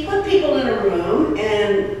he put people in a room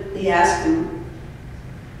and he asked them,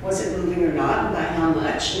 was it moving or not, and by how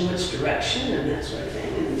much, in which direction, and that sort of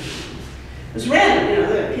thing. And it was random,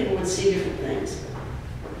 that people would see different things.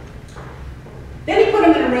 Then he put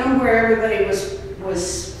them in a room where everybody was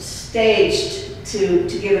staged to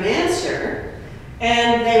give an answer,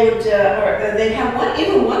 and they would, or they'd have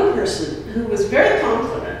even one person who was very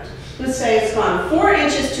confident would say it's gone 4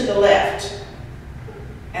 inches to the left,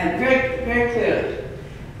 and very, very clearly.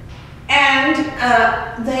 And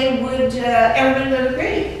everybody would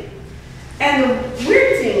agree. And the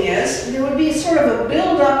weird thing is, there would be sort of a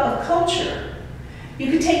buildup of culture.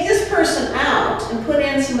 You could take this person out and put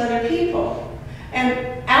in some other people. And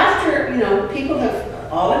after, people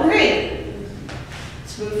have all agreed,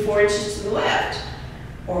 let's move 4 inches to the left,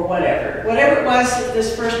 or whatever. Whatever it was that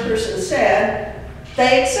this first person said,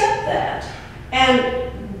 they accept that.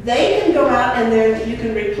 And they can go out and then you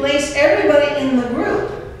can replace everybody in the group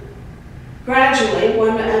gradually,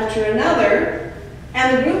 one after another,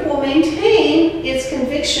 and the group will maintain its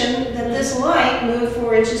conviction that this light moved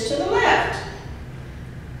 4 inches to the left.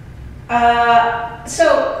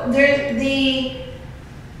 So the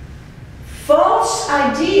false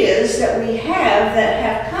ideas that we have that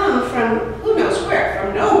have come from who knows where,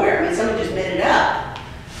 from nowhere. Somebody just made it up.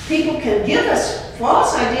 People can give us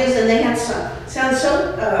false ideas and they sound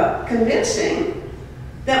so convincing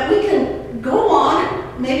that we can go on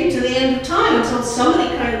maybe to the end of time until somebody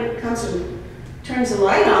kind of comes and turns the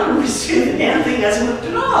light on and we see the damn thing hasn't moved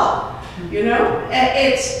at all.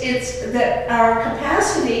 It's that our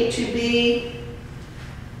capacity to be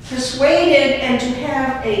persuaded and to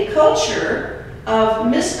have a culture of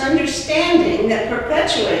misunderstanding that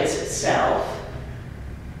perpetuates itself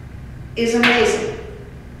is amazing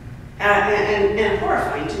and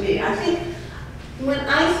horrifying to me. I think when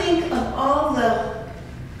I think of all the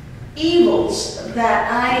evils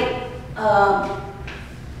that I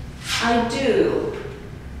do,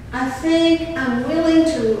 I think I'm willing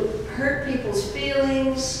to hurt people's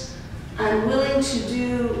feelings. I'm willing to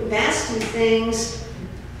do nasty things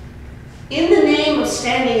in the name of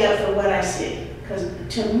standing up for what I see. Because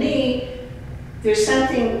to me, there's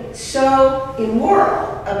something so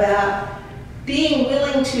immoral about being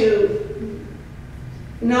willing to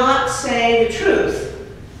not say the truth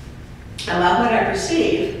about what I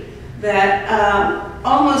perceive, that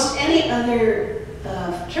almost any other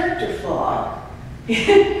character flaw,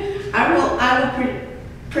 I will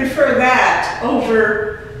prefer that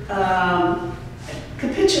over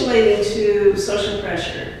capitulating to social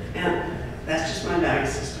pressure. And that's just my value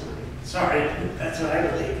system. Sorry, that's what I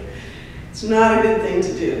believe. It's not a good thing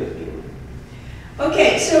to do.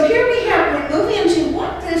 Okay, so here we're moving into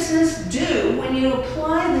what does this do when you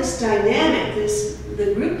apply this dynamic,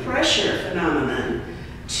 the group pressure phenomenon,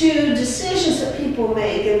 to decisions that people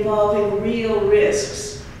make involving real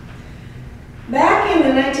risks. Back in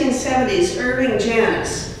the 1970s, Irving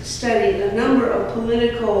Janis studied a number of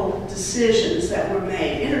political decisions that were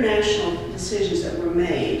made, international decisions that were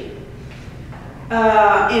made,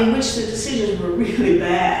 in which the decisions were really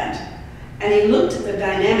bad. And he looked at the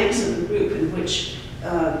dynamics of the group in which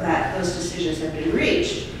those decisions had been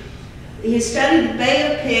reached. He studied the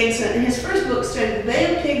Bay of Pigs, and his first book studied the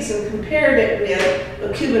Bay of Pigs and compared it with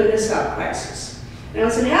the Cuban Missile Crisis. Now,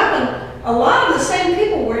 as it happened, a lot of the same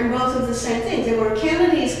people were in both of the same things. They were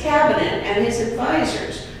Kennedy's cabinet and his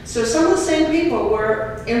advisors. So some of the same people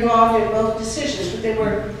were involved in both decisions, but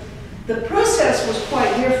the process was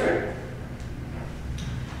quite different.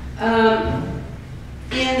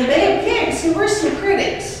 In the Bay of Pigs, there were some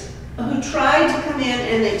critics who tried to come in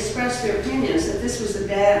and express their opinions that this was a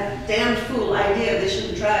damned fool idea, they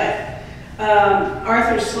shouldn't try it.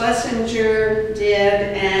 Arthur Schlesinger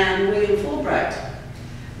did, and William Fulbright.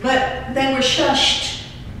 But they were shushed,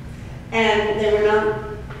 and they were not,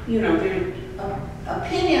 their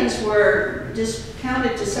opinions were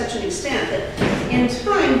discounted to such an extent that in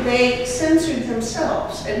time they censored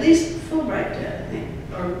themselves. At least Fulbright did, I think,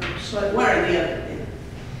 or one or the other.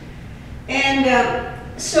 And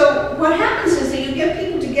so what happens is that you get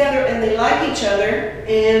people together and they like each other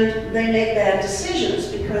and they make bad decisions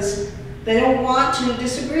because they don't want to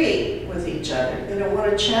disagree with each other. They don't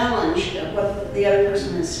want to challenge what the other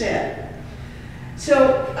person has said.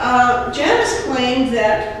 So Janice claimed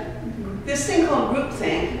that this thing called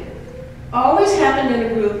groupthink always happened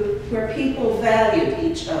in a group where people valued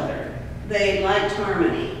each other. They liked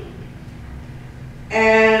harmony.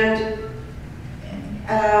 And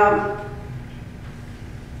a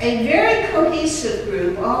very cohesive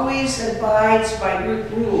group always abides by group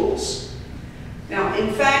rules. Now,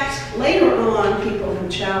 in fact, later on, people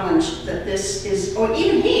have challenged that this is, or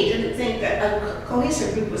even he didn't think that a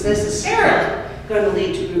cohesive group was necessarily going to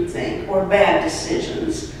lead to groupthink or bad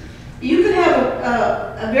decisions. You could have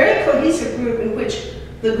a very cohesive group in which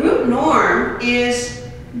the group norm is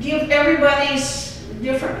give everybody's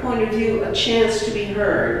different point of view a chance to be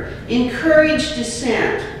heard, encourage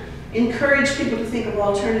dissent, encourage people to think of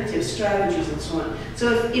alternative strategies and so on.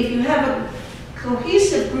 So if you have a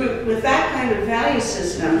cohesive group with that kind of value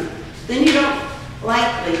system, then you don't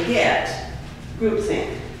likely get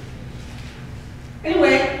groupthink.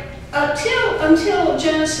 Anyway, until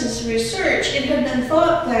Janice's research, it had been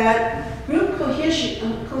thought that group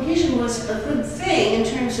cohesion was a good thing in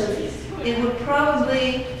terms of it would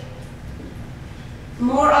probably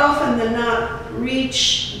more often than not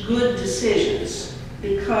reach good decisions,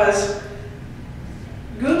 because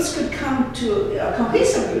groups could come to, a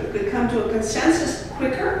cohesive group could come to a consensus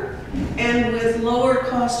quicker and with lower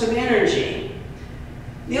cost of energy.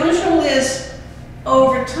 The only trouble is,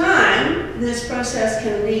 over time, this process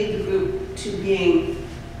can lead the group to being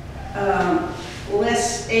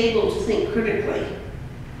less able to think critically.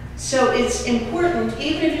 So it's important,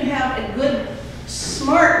 even if you have a good,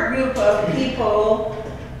 smart group of people,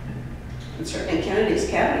 and certainly Kennedy's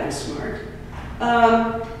cabinet was smart,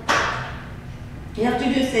 you have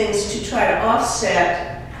to do things to try to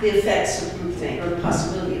offset the effects of groupthink, or the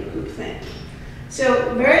possibility of groupthink.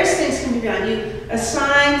 So various things can be done. You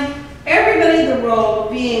assign everybody the role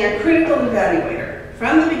of being a critical evaluator.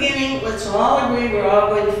 From the beginning, let's all agree we're all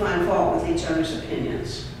going to find fault with each other's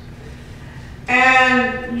opinions.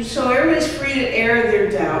 And so everybody's free to air their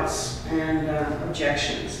doubts and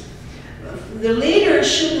objections. The leader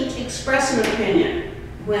shouldn't express an opinion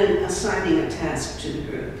when assigning a task to the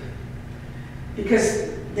group, because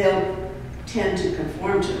they'll tend to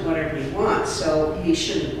conform to whatever he wants, so he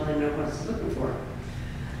shouldn't want to know what he's looking for.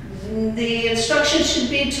 The instruction should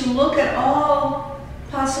be to look at all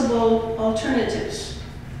possible alternatives.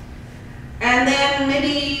 And then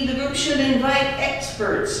maybe the group should invite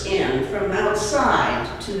experts in from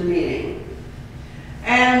outside to the meeting.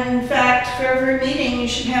 And in fact, for every meeting, you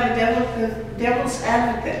should have a devil's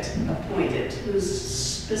advocate appointed, whose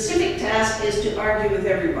specific task is to argue with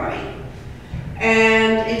everybody.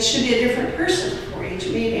 And it should be a different person for each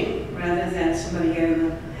meeting, rather than somebody getting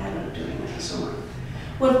the habit of doing that and so on.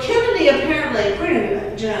 Well, Kennedy apparently, according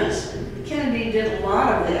to Janice, Kennedy did a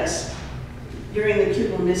lot of this during the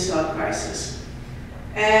Cuban Missile Crisis.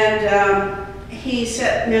 And he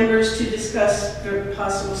set members to discuss their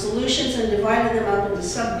possible solutions and divided them up into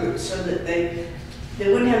subgroups so that they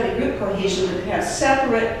wouldn't have any group cohesion, but have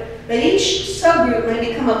separate, that each subgroup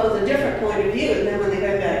maybe come up with a different point of view, and then when they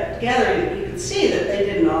got back together, you could see that they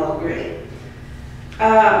didn't all agree.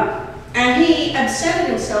 And he absented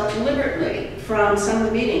himself deliberately from some of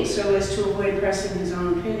the meetings so as to avoid pressing his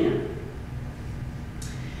own opinion.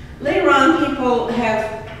 Later on,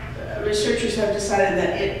 researchers have decided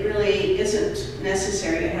that it really isn't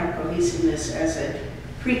necessary to have cohesiveness as a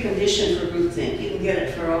precondition for groupthink. You can get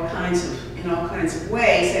it for in all kinds of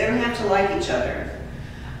ways. They don't have to like each other.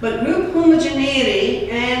 But group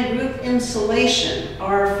homogeneity and group insulation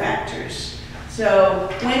are factors. So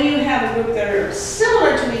when you have a group that are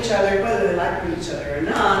similar to each other, whether they like each other or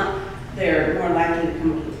not, they're more likely to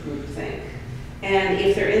come up with groupthink. And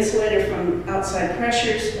if they're insulated from outside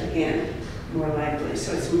pressures, again, more likely.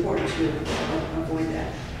 So it's important to avoid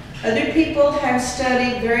that. Other people have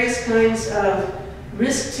studied various kinds of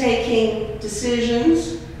risk-taking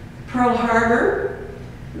decisions. Pearl Harbor,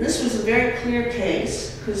 this was a very clear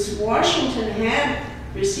case because Washington had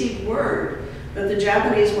received word that the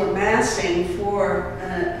Japanese were massing for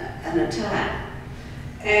an attack.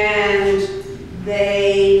 And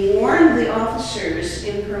they warned the officers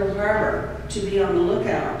in Pearl Harbor to be on the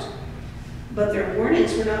lookout, but their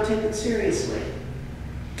warnings were not taken seriously.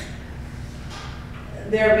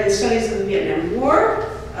 There have been studies of the Vietnam War,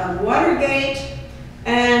 of Watergate,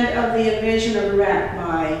 and of the invasion of Iraq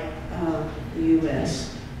by the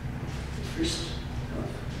U.S., the first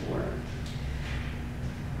Gulf War.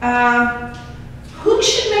 Who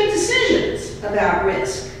should make decisions about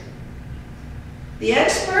risk? The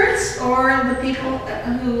experts or the people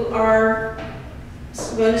who are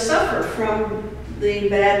going to suffer from the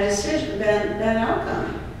bad decision, bad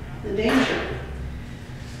outcome, the danger?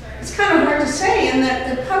 It's kind of hard to say in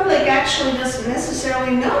that the public actually doesn't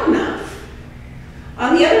necessarily know enough.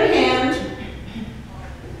 On the other hand,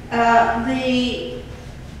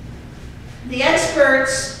 the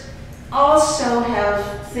experts also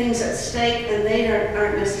have things at stake and they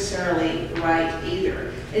aren't necessarily right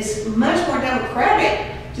either. It's much more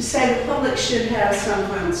democratic to say the public should have some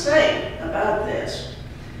final say about this.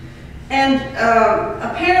 And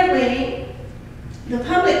apparently, the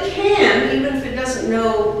public can, even if it doesn't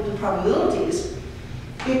know the probabilities,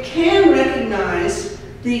 it can recognize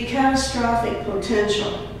the catastrophic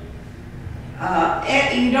potential.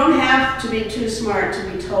 You don't have to be too smart to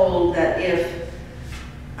be told that if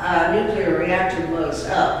a nuclear reactor blows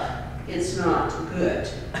up, it's not good.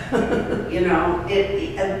 You know,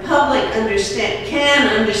 the public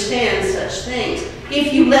can understand such things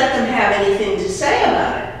if you let them have anything to say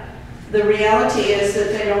about it. The reality is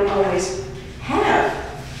that they don't always have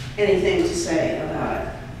anything to say about it.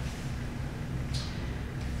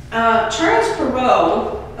 Charles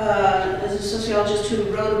Perrault is a sociologist who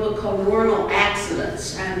wrote a book called Normal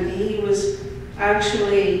Accidents, and he was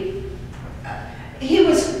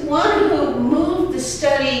one who moved the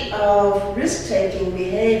study of risk-taking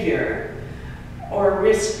behavior or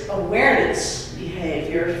risk awareness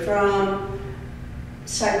behavior from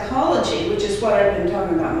psychology, which is what I've been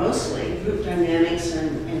talking about mostly, group dynamics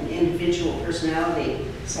and individual personality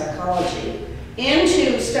psychology,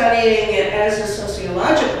 into studying it as a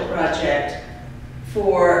sociological project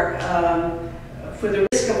for the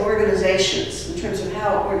risk of organizations, in terms of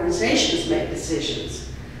how organizations make decisions.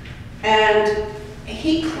 And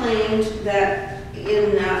he claimed that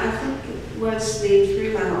in, I think it was the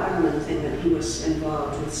 3 Mile Island thing that he was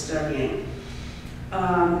involved with studying,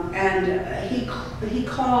 and he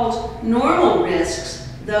called normal risks,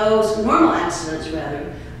 normal accidents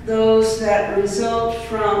rather, those that result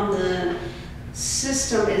from the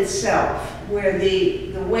system itself, where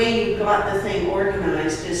the way you got the thing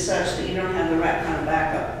organized is such that you don't have the right kind of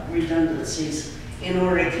backup redundancies in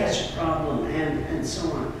order to catch a problem and so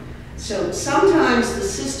on. So sometimes the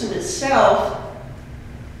system itself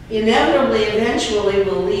inevitably, eventually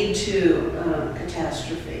will lead to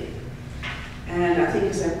catastrophe. And I think,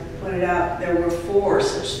 as I pointed out, there were 4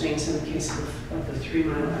 such things in the case of the 3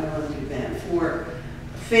 Mile Island event, 4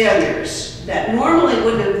 failures that normally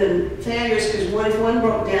wouldn't have been failures because if one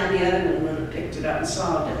broke down, the other one would have picked it up and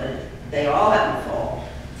solved it. They all had to fall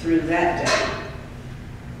through that day.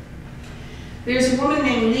 There's a woman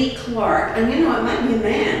named Lee Clark, and you know, it might be a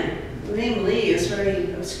man. The name Lee is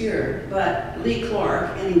very obscure, but Lee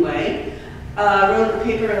Clark, anyway, wrote a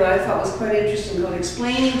paper that I thought was quite interesting called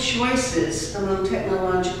Explaining Choices Among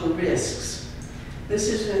Technological Risks. This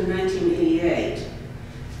is in 1988.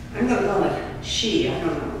 I'm going to call it she, I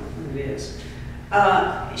don't know who it is.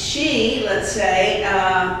 She, let's say,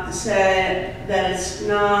 said that it's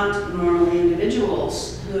not normally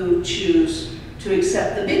individuals who choose to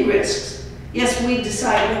accept the big risks. Yes, we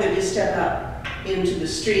decide whether to step up into the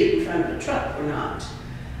street in front of a truck or not.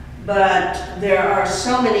 But there are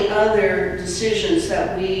so many other decisions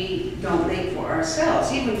that we don't make for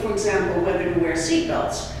ourselves. Even, for example, whether to wear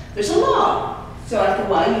seatbelts. There's a law. So after a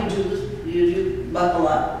while, you do buckle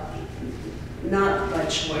up. Not by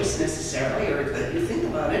choice necessarily, or that you think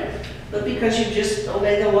about it, but because you just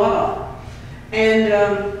obey the law. And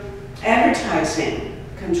advertising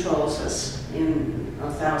controls us in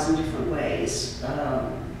 1,000 different ways,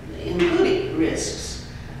 including risks.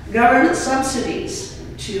 Government subsidies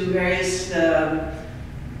to various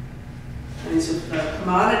kinds of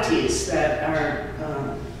commodities that are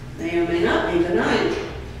may or may not be benign.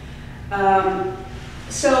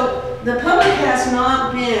 So the public has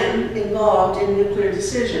not been involved in nuclear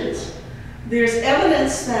decisions. There's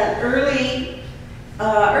evidence that early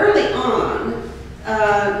on,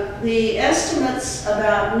 the estimates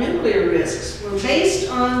about nuclear risks were based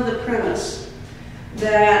on the premise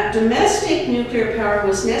that domestic nuclear power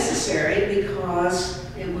was necessary because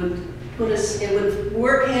it would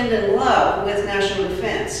work hand in glove with national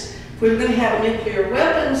defense. If we were going to have a nuclear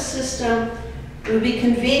weapons system, it would be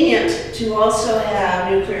convenient to also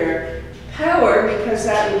have nuclear power because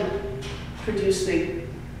that would produce the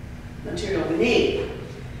material we need.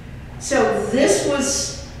 So this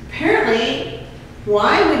was apparently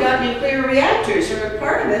why we got nuclear reactors, or a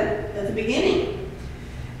part of it at the beginning.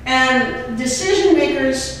 And decision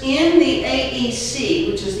makers in the AEC,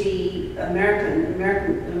 which is the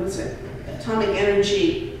American, what's it, Atomic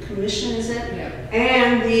Energy Commission, is it? Yeah.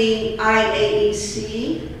 And the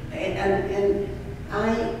IAEC, and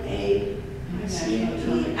ICAE?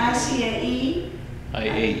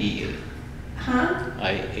 IAEA. Huh?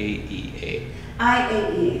 IAEA.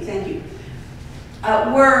 IAEA, thank you.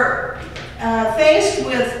 Were faced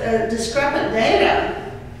with discrepant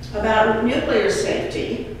data about nuclear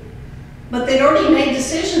safety, but they'd already made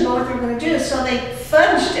decisions about what they were going to do, so they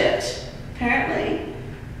fudged it, apparently,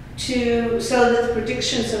 so that the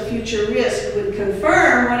predictions of future risk would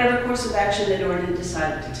confirm whatever course of action they'd already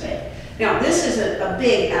decided to take. Now, this is a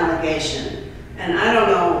big allegation, and I don't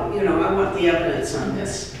know, I want the evidence on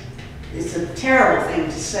this. It's a terrible thing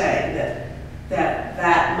to say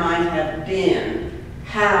that might have been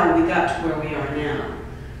how we got to where we are now.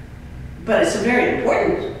 But it's a very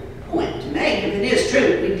important point to make. If it is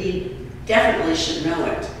true, we definitely should know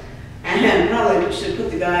it. And probably should put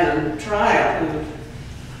the guy on trial who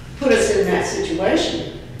put us in that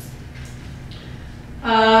situation.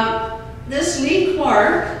 This Lee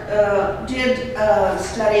Clark did a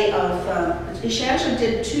study of, she actually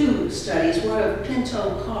did two studies, one of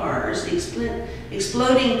Pinto cars, the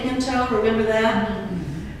exploding Pinto, remember that? Mm-hmm.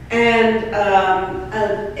 And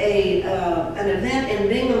an event in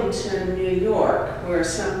Binghamton, New York, where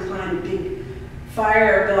some kind of big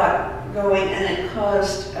fire got going and it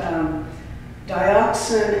caused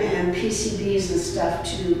dioxin and PCBs and stuff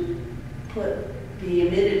to be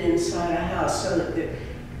emitted inside a house, so that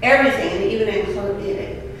everything, and even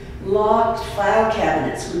locked file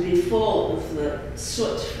cabinets, would be full of the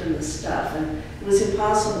soot from the stuff, and it was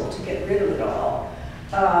impossible to get rid of it all.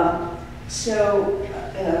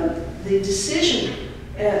 The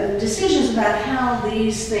decisions about how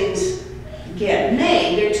these things get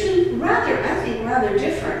made, they're two rather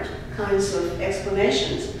different kinds of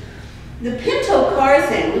explanations. The Pinto car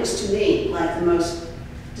thing looks to me like the most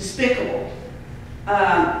despicable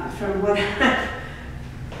from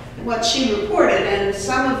what she reported, and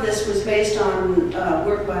some of this was based on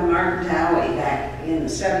work by Martin Dowie back in the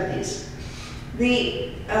 70s.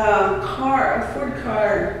 The Ford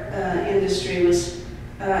car industry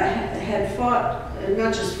had fought,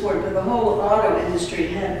 not just Ford, but the whole auto industry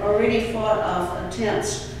had already fought off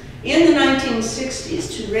attempts in the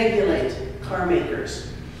 1960s to regulate car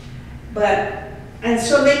makers. And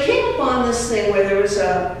so they came upon this thing where there was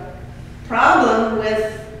a problem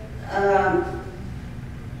with,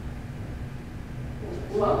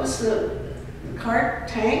 what was the car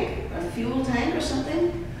tank, a fuel tank or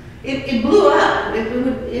something? It blew up. It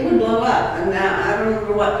would blow up. And now I don't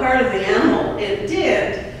remember what part of the animal it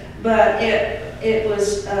did, but it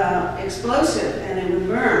was explosive and it would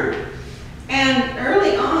burn. And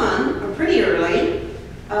early on, or pretty early,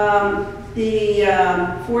 the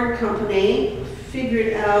Ford company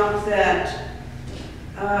figured out that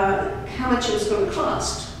how much it was going to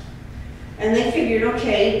cost. And they figured,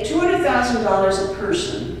 okay, $200,000 a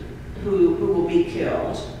person who will be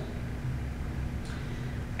killed.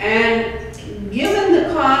 And given the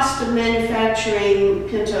cost of manufacturing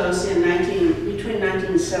Pintos between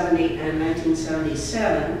 1970 and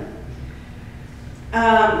 1977,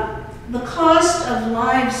 the cost of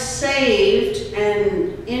lives saved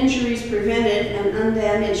and injuries prevented and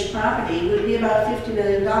undamaged property would be about $50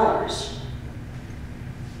 million.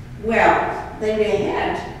 Well, they may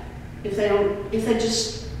have if they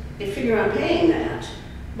figure on paying that,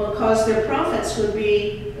 because their profits would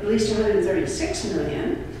be at least $136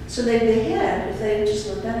 million. So they'd be ahead if they just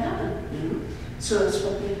let that happen. Mm-hmm. So that's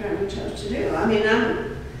what they apparently chose to do. I mean,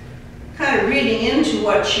 I'm kind of reading into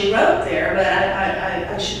what she wrote there, but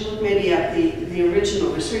I should look maybe up the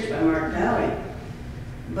original research by Mark Dowie.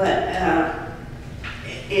 But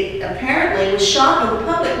it apparently was shocking the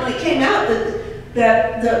public when it came out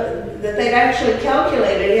that they'd actually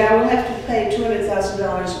calculated, yeah, we'll have to pay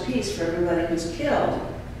 $200,000 a piece for everybody who's killed.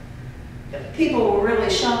 People were really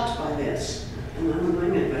shocked by this. And I don't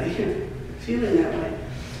blame anybody for feeling that way.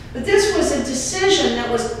 But this was a decision that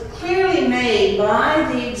was clearly made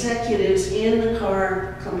by the executives in the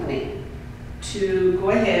car company to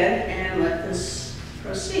go ahead and let this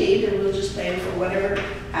proceed, and we'll just pay for whatever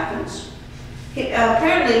happens.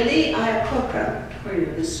 Apparently, Lee Iacocca, according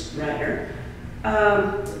to this writer,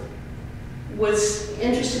 was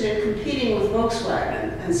interested in competing with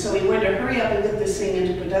Volkswagen, and so he wanted to hurry up and get this thing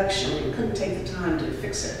into production. He couldn't take the time to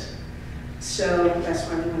fix it. So that's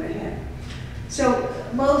why they went ahead. So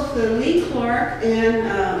both the Lee Clark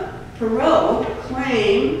and Perot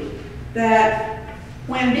claim that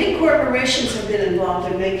when big corporations have been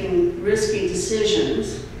involved in making risky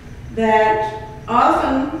decisions, that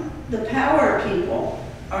often the power people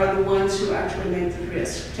are the ones who actually make the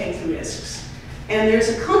risk, take the risks. And there's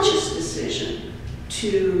a conscious decision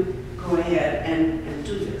to go ahead and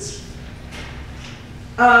do this.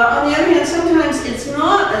 On the other hand, sometimes it's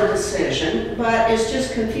not a decision, but it's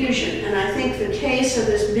just confusion. And I think the case of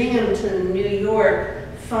this Binghamton, New York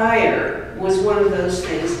fire was one of those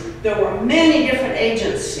things. There were many different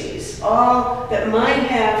agencies, all that might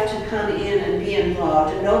have to come in and be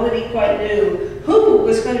involved, and nobody quite knew who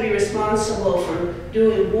was going to be responsible for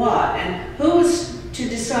doing what, and who was to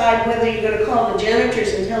decide whether you're going to call the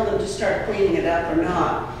janitors and tell them to start cleaning it up or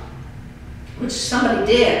not, which somebody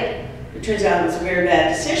did. It turns out it was a very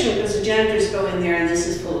bad decision because the janitors go in there and this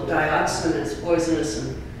is full of dioxin, it's poisonous,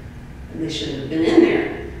 and they shouldn't have been in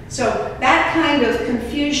there. So that kind of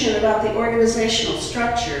confusion about the organizational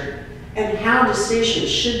structure and how decisions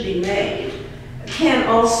should be made can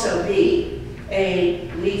also be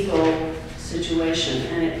a lethal situation,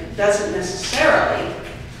 and it doesn't necessarily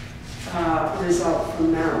result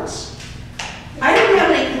from malice. I don't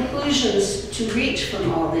have any conclusions to reach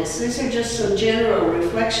from all this. These are just some general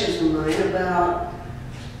reflections of mine about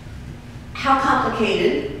how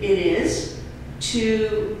complicated it is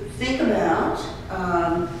to think about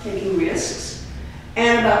taking risks,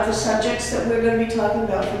 and about the subjects that we're going to be talking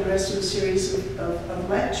about for the rest of the series of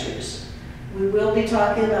lectures. We will be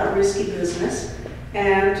talking about risky business,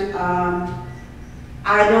 and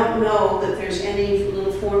I don't know that there's any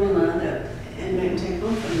little formula that anybody can take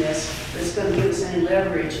home from this that's going to give us any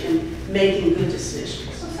leverage in making good decisions.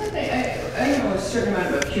 Well, something, I know a certain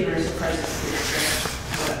amount about Kubernetes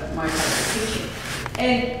crisis, my kind of teaching.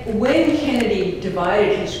 And when Kennedy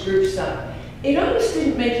divided his groups up, it almost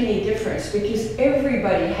didn't make any difference because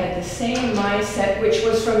everybody had the same mindset, which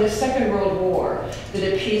was from the Second World War,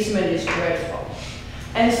 that appeasement is dreadful.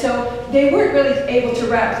 And so they weren't really able to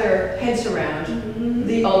wrap their heads around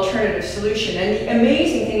the alternative solution. And the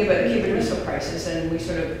amazing thing about the Cuban Missile Crisis, and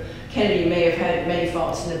Kennedy may have had many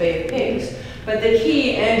faults in the Bay of Pigs, but that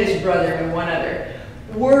he and his brother and one other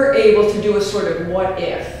were able to do a sort of what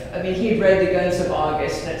if. I mean, he'd read The Guns of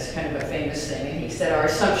August, that's kind of a famous thing, and he said our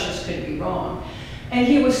assumptions could be wrong. And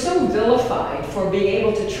he was so vilified for being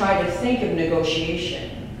able to try to think of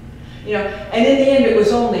negotiation. You know, and in the end it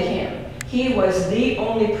was only him. He was the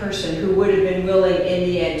only person who would have been willing in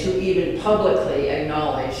the end to even publicly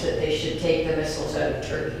acknowledge that they should take the missiles out of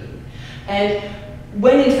Turkey. And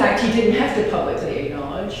when in fact he didn't have to publicly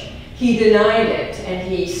acknowledge, he denied it, and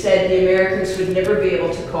he said the Americans would never be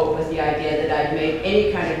able to cope with the idea that I'd made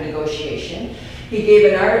any kind of negotiation. He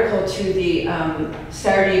gave an article to the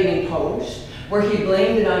Saturday Evening Post where he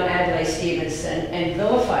blamed it on Adlai Stevenson and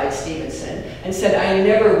vilified Stevenson and said I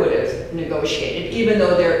never would have negotiated, even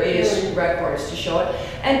though there is records to show it.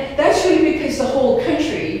 And that's really because the whole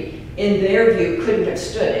country, in their view, couldn't have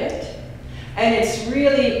stood it. And it's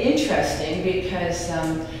really interesting because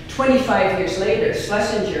 25 years later,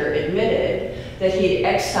 Schlesinger admitted that he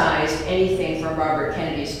had excised anything from Robert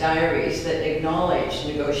Kennedy's diaries that acknowledged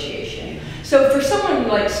negotiation. So for someone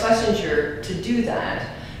like Schlesinger to do that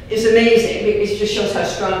is amazing. It just shows how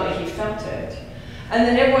strongly he felt it. And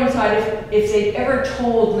then everyone thought if they'd ever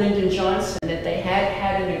told Lyndon Johnson that they had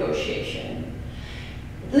had a negotiation,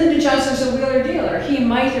 Lyndon Johnson was a wheeler dealer. He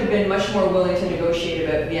might have been much more willing to negotiate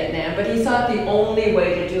about Vietnam, but he thought the only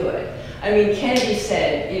way to do it. I mean, Kennedy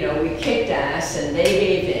said, you know, we kicked ass and they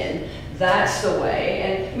gave in. That's the way.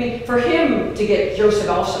 And I mean, for him to get Joseph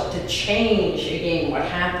Alsop to change again what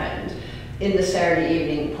happened in the Saturday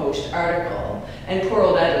Evening Post article, and poor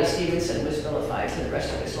old Adlai Stevenson was vilified for the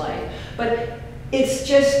rest of his life. But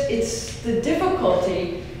it's the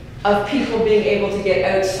difficulty of people being able to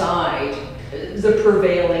get outside the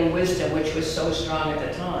prevailing wisdom, which was so strong at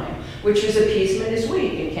the time, which was appeasement is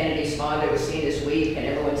weak, and Kennedy's father was seen as weak, and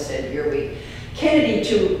everyone said, you're weak. Kennedy,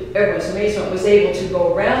 to everyone's amazement, was able to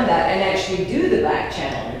go around that and actually do the back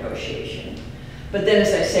channel negotiation. But then,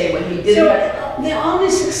 as I say, when he did the only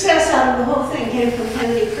success out of the whole thing came from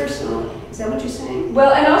Kennedy personally. Is that what you're saying?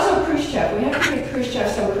 Well, and also Khrushchev. We have to give Khrushchev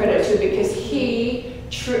some credit too, because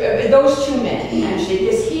those two men, actually,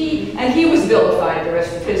 because he was vilified the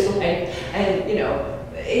rest of his life, and you know,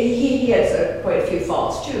 he has quite a few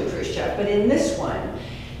faults too, Khrushchev, but in this one,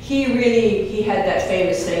 he had that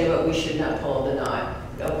famous thing about we should not pull the knot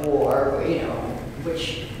of war, you know,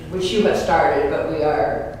 which you have started, but we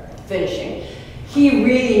are finishing. He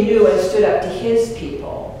really knew and stood up to his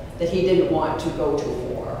people that he didn't want to go to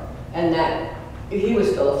war, and that he was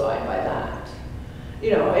vilified by that.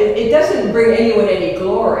 You know, it doesn't bring anyone any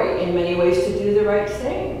glory in many ways to do the right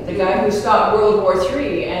thing. The guy who stopped World War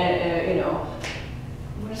III and you know,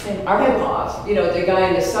 what is his name, Arkhipov, you know, the guy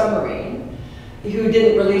in the submarine, who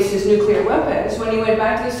didn't release his nuclear weapons, when he went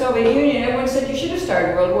back to the Soviet Union, everyone said you should have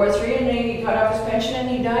started World War III, and then he cut off his pension and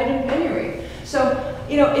he died in penury. So,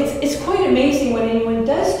 you know, it's quite amazing when anyone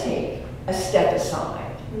does take a step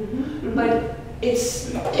aside. But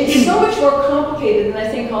it's so much more complicated than I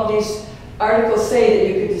think all these articles say, that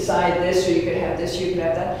you could decide this, or you could have this, you could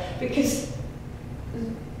have that, because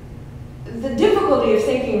the difficulty of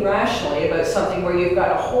thinking rationally about something where you've got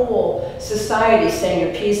a whole society saying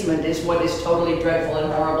appeasement is what is totally dreadful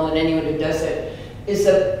and horrible, and anyone who does it is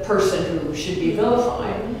a person who should be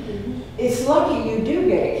vilified. It's lucky you do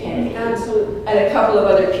get a Kennedy and a couple of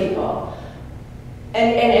other people.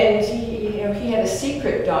 And he, you know, he had a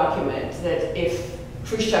secret document that if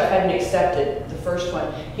Khrushchev hadn't accepted the first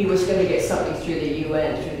one, he was going to get something through the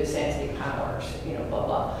UN, through the anti-powers, you know, blah,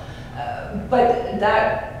 blah. But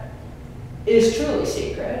that is truly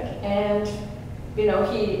secret, and, you know,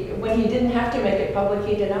 when he didn't have to make it public,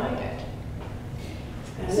 he denied it.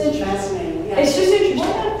 That's fascinating. Yeah. It's just interesting.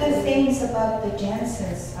 One of the things about the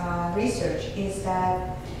Jensen's research is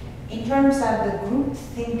that in terms of the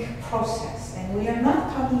groupthink process, and we are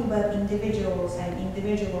not talking about individuals and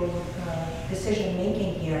individual decision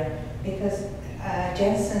making here, because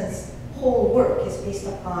Jensen's whole work is based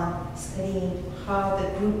upon studying how the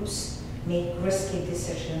groups make risky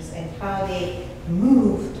decisions and how they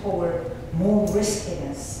move toward more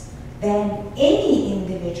riskiness than any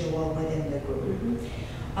individual within the group.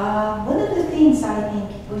 One of the things I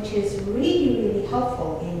think which is really, really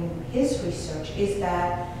helpful in his research is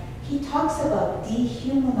that he talks about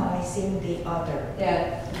dehumanizing the other.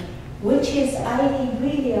 Yeah. Which is, I think,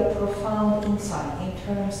 really a profound insight in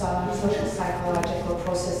terms of social psychological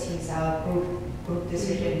processes of group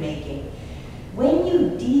decision making. When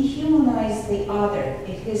you dehumanize the other,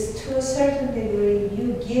 it is to a certain degree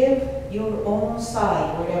you give your own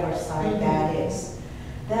side, whatever side that is,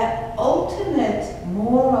 that ultimate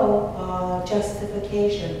moral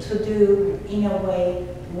justification to do, in a way,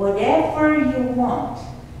 whatever you want,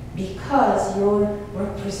 because you're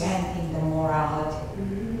representing the morality.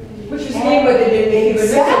 Which is maybe what they did in the Cuban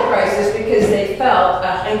Missile Crisis, because they felt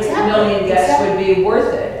 100 million deaths would be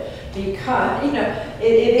worth it. Because, you know,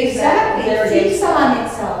 it feeds on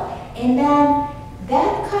itself. And then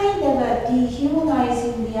that kind of a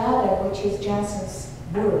dehumanizing the other, which is Jensen's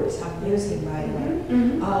words I'm using, by the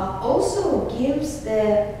way, also gives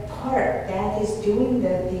the part that is doing the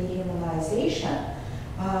dehumanization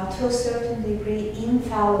to a certain degree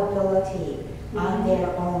infallibility on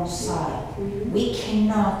their own side. We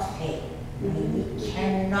cannot fail. I mean, we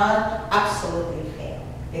cannot absolutely fail,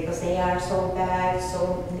 because they are so bad,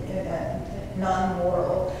 so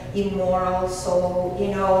non-moral, immoral, so, you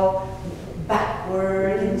know,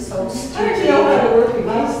 backward and so stupid. How do you know how to work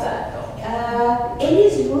against that, though? It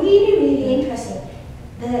is really, really interesting.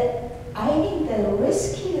 I think the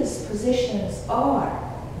riskiest positions are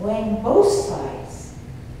when both sides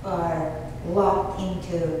are locked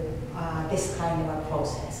into this kind of a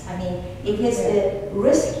process. I mean, it is the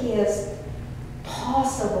riskiest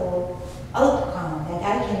possible outcome that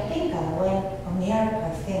I can think of when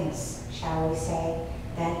America thinks, shall we say,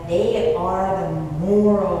 that they are the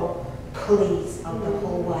moral police of the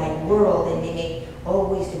whole wide world, and they make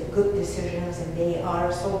always the good decisions, and they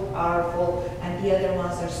are so powerful, and the other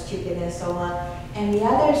ones are stupid, and so on. And the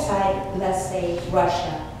other side, let's say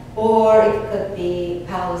Russia, or it could be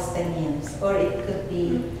Palestinians, or it could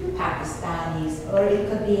be Pakistanis, or it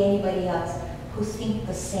could be anybody else who think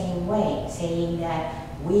the same way, saying that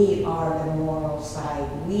we are the moral side,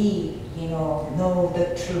 we, you know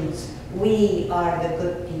the truth, we are the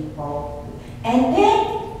good people. And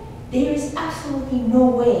then there is absolutely no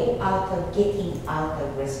way out of getting out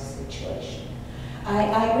of risk situation.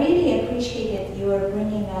 I really appreciated your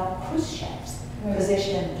bringing up Khrushchev's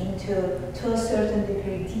position into, to a certain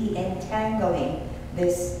degree, de-entangling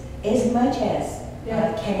this as much as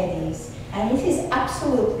Kennedy's. And it is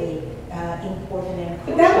absolutely important and crucial.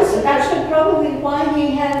 But that was actually probably why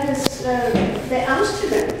he had this, the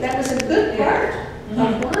Amsterdam. That was a good part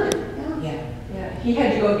of one. He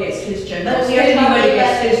had to go against his generals. But we are Kennedy went talking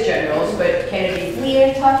against about- his generals, but Kennedy We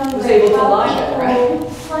are talking was about able to how lie there, people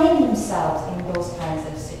find themselves in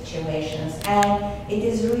it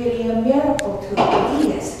is really a miracle to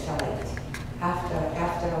de-escalate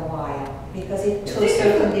after a while, because it to a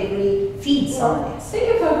certain degree feeds on it.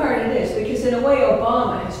 Think of how hard it is, because in a way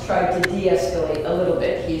Obama has tried to de-escalate a little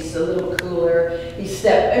bit. He's a little cooler.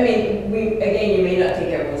 I mean, again, you may not think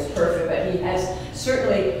everyone's perfect, but he has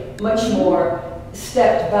certainly much more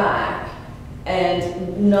stepped back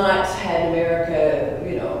and not had America,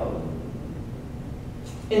 you know,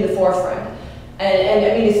 in the forefront. And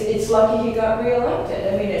I mean, it's lucky he got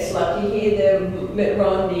reelected. I mean, it's lucky the Mitt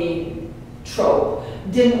Romney trope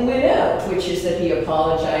didn't win out, which is that he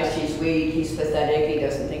apologized, he's weak, he's pathetic, he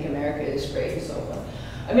doesn't think America is great, and so forth.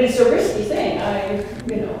 I mean, it's a risky thing.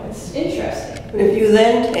 You know, it's interesting. But if you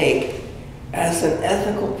then take as an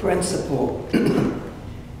ethical principle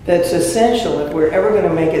that's essential if we're ever going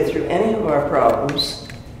to make it through any of our problems,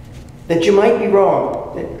 that you might be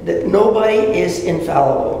wrong, that nobody is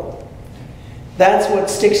infallible. That's what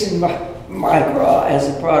sticks in my craw as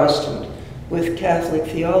a Protestant with Catholic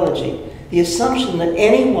theology. The assumption that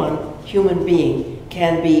any one human being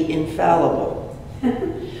can be infallible.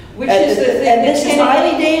 Which is the thing. And this is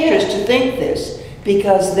highly dangerous to think this,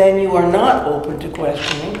 because then you are not open to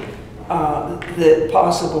questioning the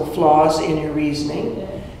possible flaws in your reasoning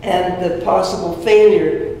and the possible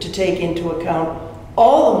failure to take into account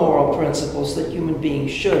all the moral principles that human beings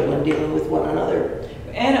should when dealing with one another.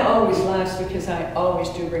 Anna always laughs because I always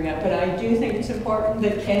do bring up, but I do think it's important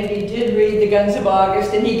that Kennedy did read The Guns of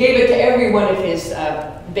August, and he gave it to every one of his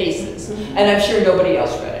bases, and I'm sure nobody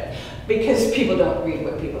else read it, because people don't read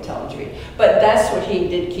what people tell them to read. But that's what he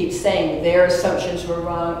did keep saying. Their assumptions were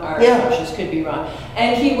wrong, our assumptions could be wrong.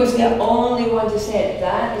 And he was the only one to say it.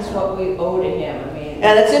 That is what we owe to him. I mean,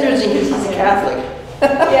 and it's interesting because he's a Catholic.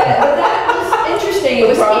 Yeah, but that was interesting. It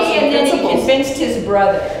was he, and then he convinced his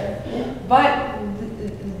brother. Yeah. But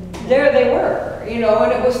there they were, you know,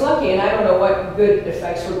 and it was lucky. And I don't know what good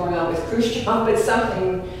effects were going on with Khrushchev, but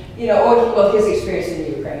something, you know, well, his experience in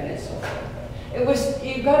the Ukraine and so forth. It was,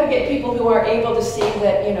 you've got to get people who are able to see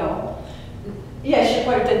that, you know, yes,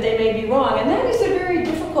 you're right, that they may be wrong. And that is a very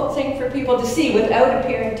difficult thing for people to see without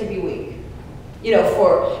appearing to be weak. You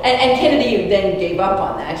know, and Kennedy then gave up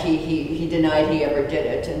on that. He denied he ever did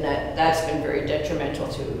it, and that's been very detrimental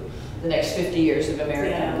to the next 50 years of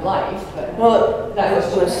American life. But well, that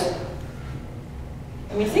was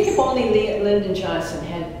I mean, think if only Lyndon Johnson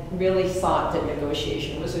had really thought that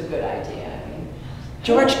negotiation was a good idea. I mean,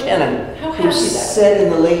 George Kennan, how who happy that said in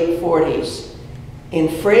the late 40s, in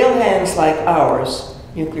frail hands like ours,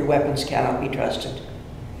 nuclear weapons cannot be trusted.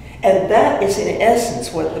 And that is in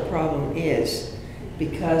essence what the problem is,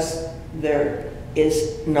 because there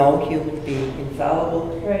is no human being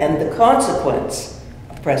infallible, Right. and the consequence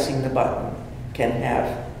of pressing the button can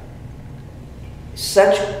have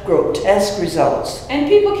such grotesque results. And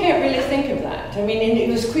people can't really think of that. I mean, it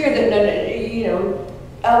was clear that, you know,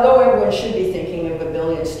 although everyone should be thinking of 1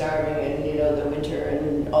 billion starving and, you know, the winter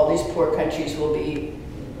and all these poor countries will be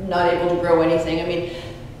not able to grow anything. I mean,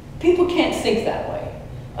 people can't think that way.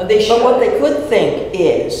 They should. But what they could think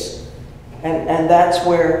is, and that's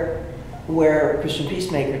where Christian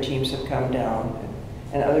peacemaker teams have come down,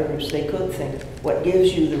 and other groups, they could think, what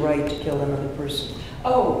gives you the right to kill another person?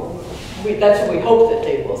 Oh, that's what we hope that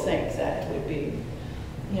they will think. That would be,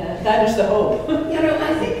 yeah, that is the hope. You know,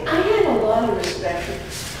 I think I had a lot of respect for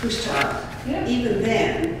Khrushchev, even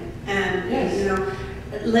then. And, you know,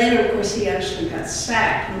 later, of course, he actually got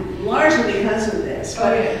sacked, largely because of this.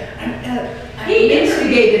 But he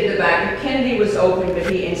instigated the back. Kennedy was open, but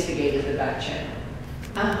he instigated the back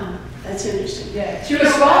channel. That's interesting. Yeah, through a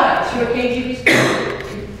spy, through a KGB spy.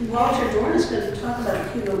 Walter Dorn is going to talk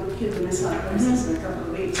about Cuban Missile Crisis in a couple of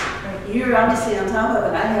weeks. You're obviously on top of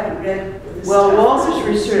it. I haven't read this Well, stuff. Walter's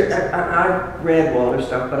research, I've read Walter's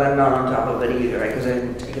stuff, but I'm not on top of it either, because I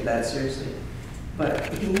didn't take it that seriously.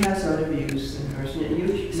 But he has other views than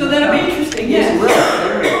yours. So that'll be interesting, yes.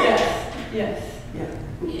 Yes, yes. Yeah.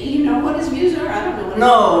 You know what his views are? I don't know what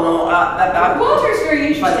No, Walter's very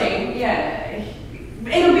interesting, yeah.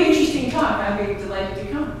 It'll be interesting talk. I'd be delighted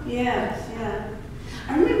to come. Yeah.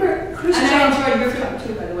 I remember Khrushchev. And I enjoyed your talk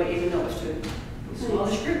too, by the way, even though it was to a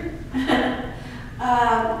smallish group.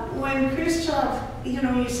 When Khrushchev, you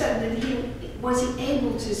know, you said that was he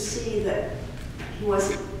able to see that he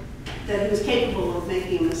was capable of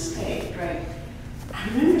making a mistake. Right. I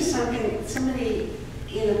remember somebody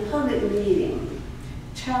in a public meeting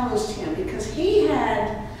challenged him because he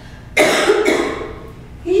had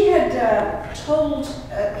told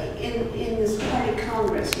in this party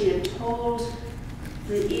Congress, he had told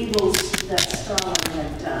the evils that Stalin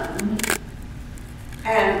had done.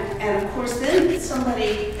 And of course, course, then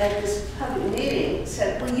somebody at this public meeting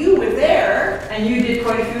said, well, you were there. And you did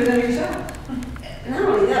quite a few of them yourself. Not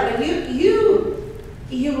only that, but you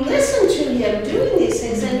listened to him doing these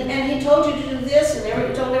things, and he told you to do this, and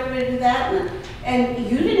he told everybody to do that, and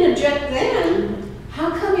you didn't object then.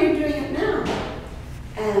 How come you're doing it now?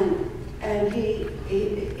 And he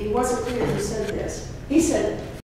wasn't clear who said this. He said,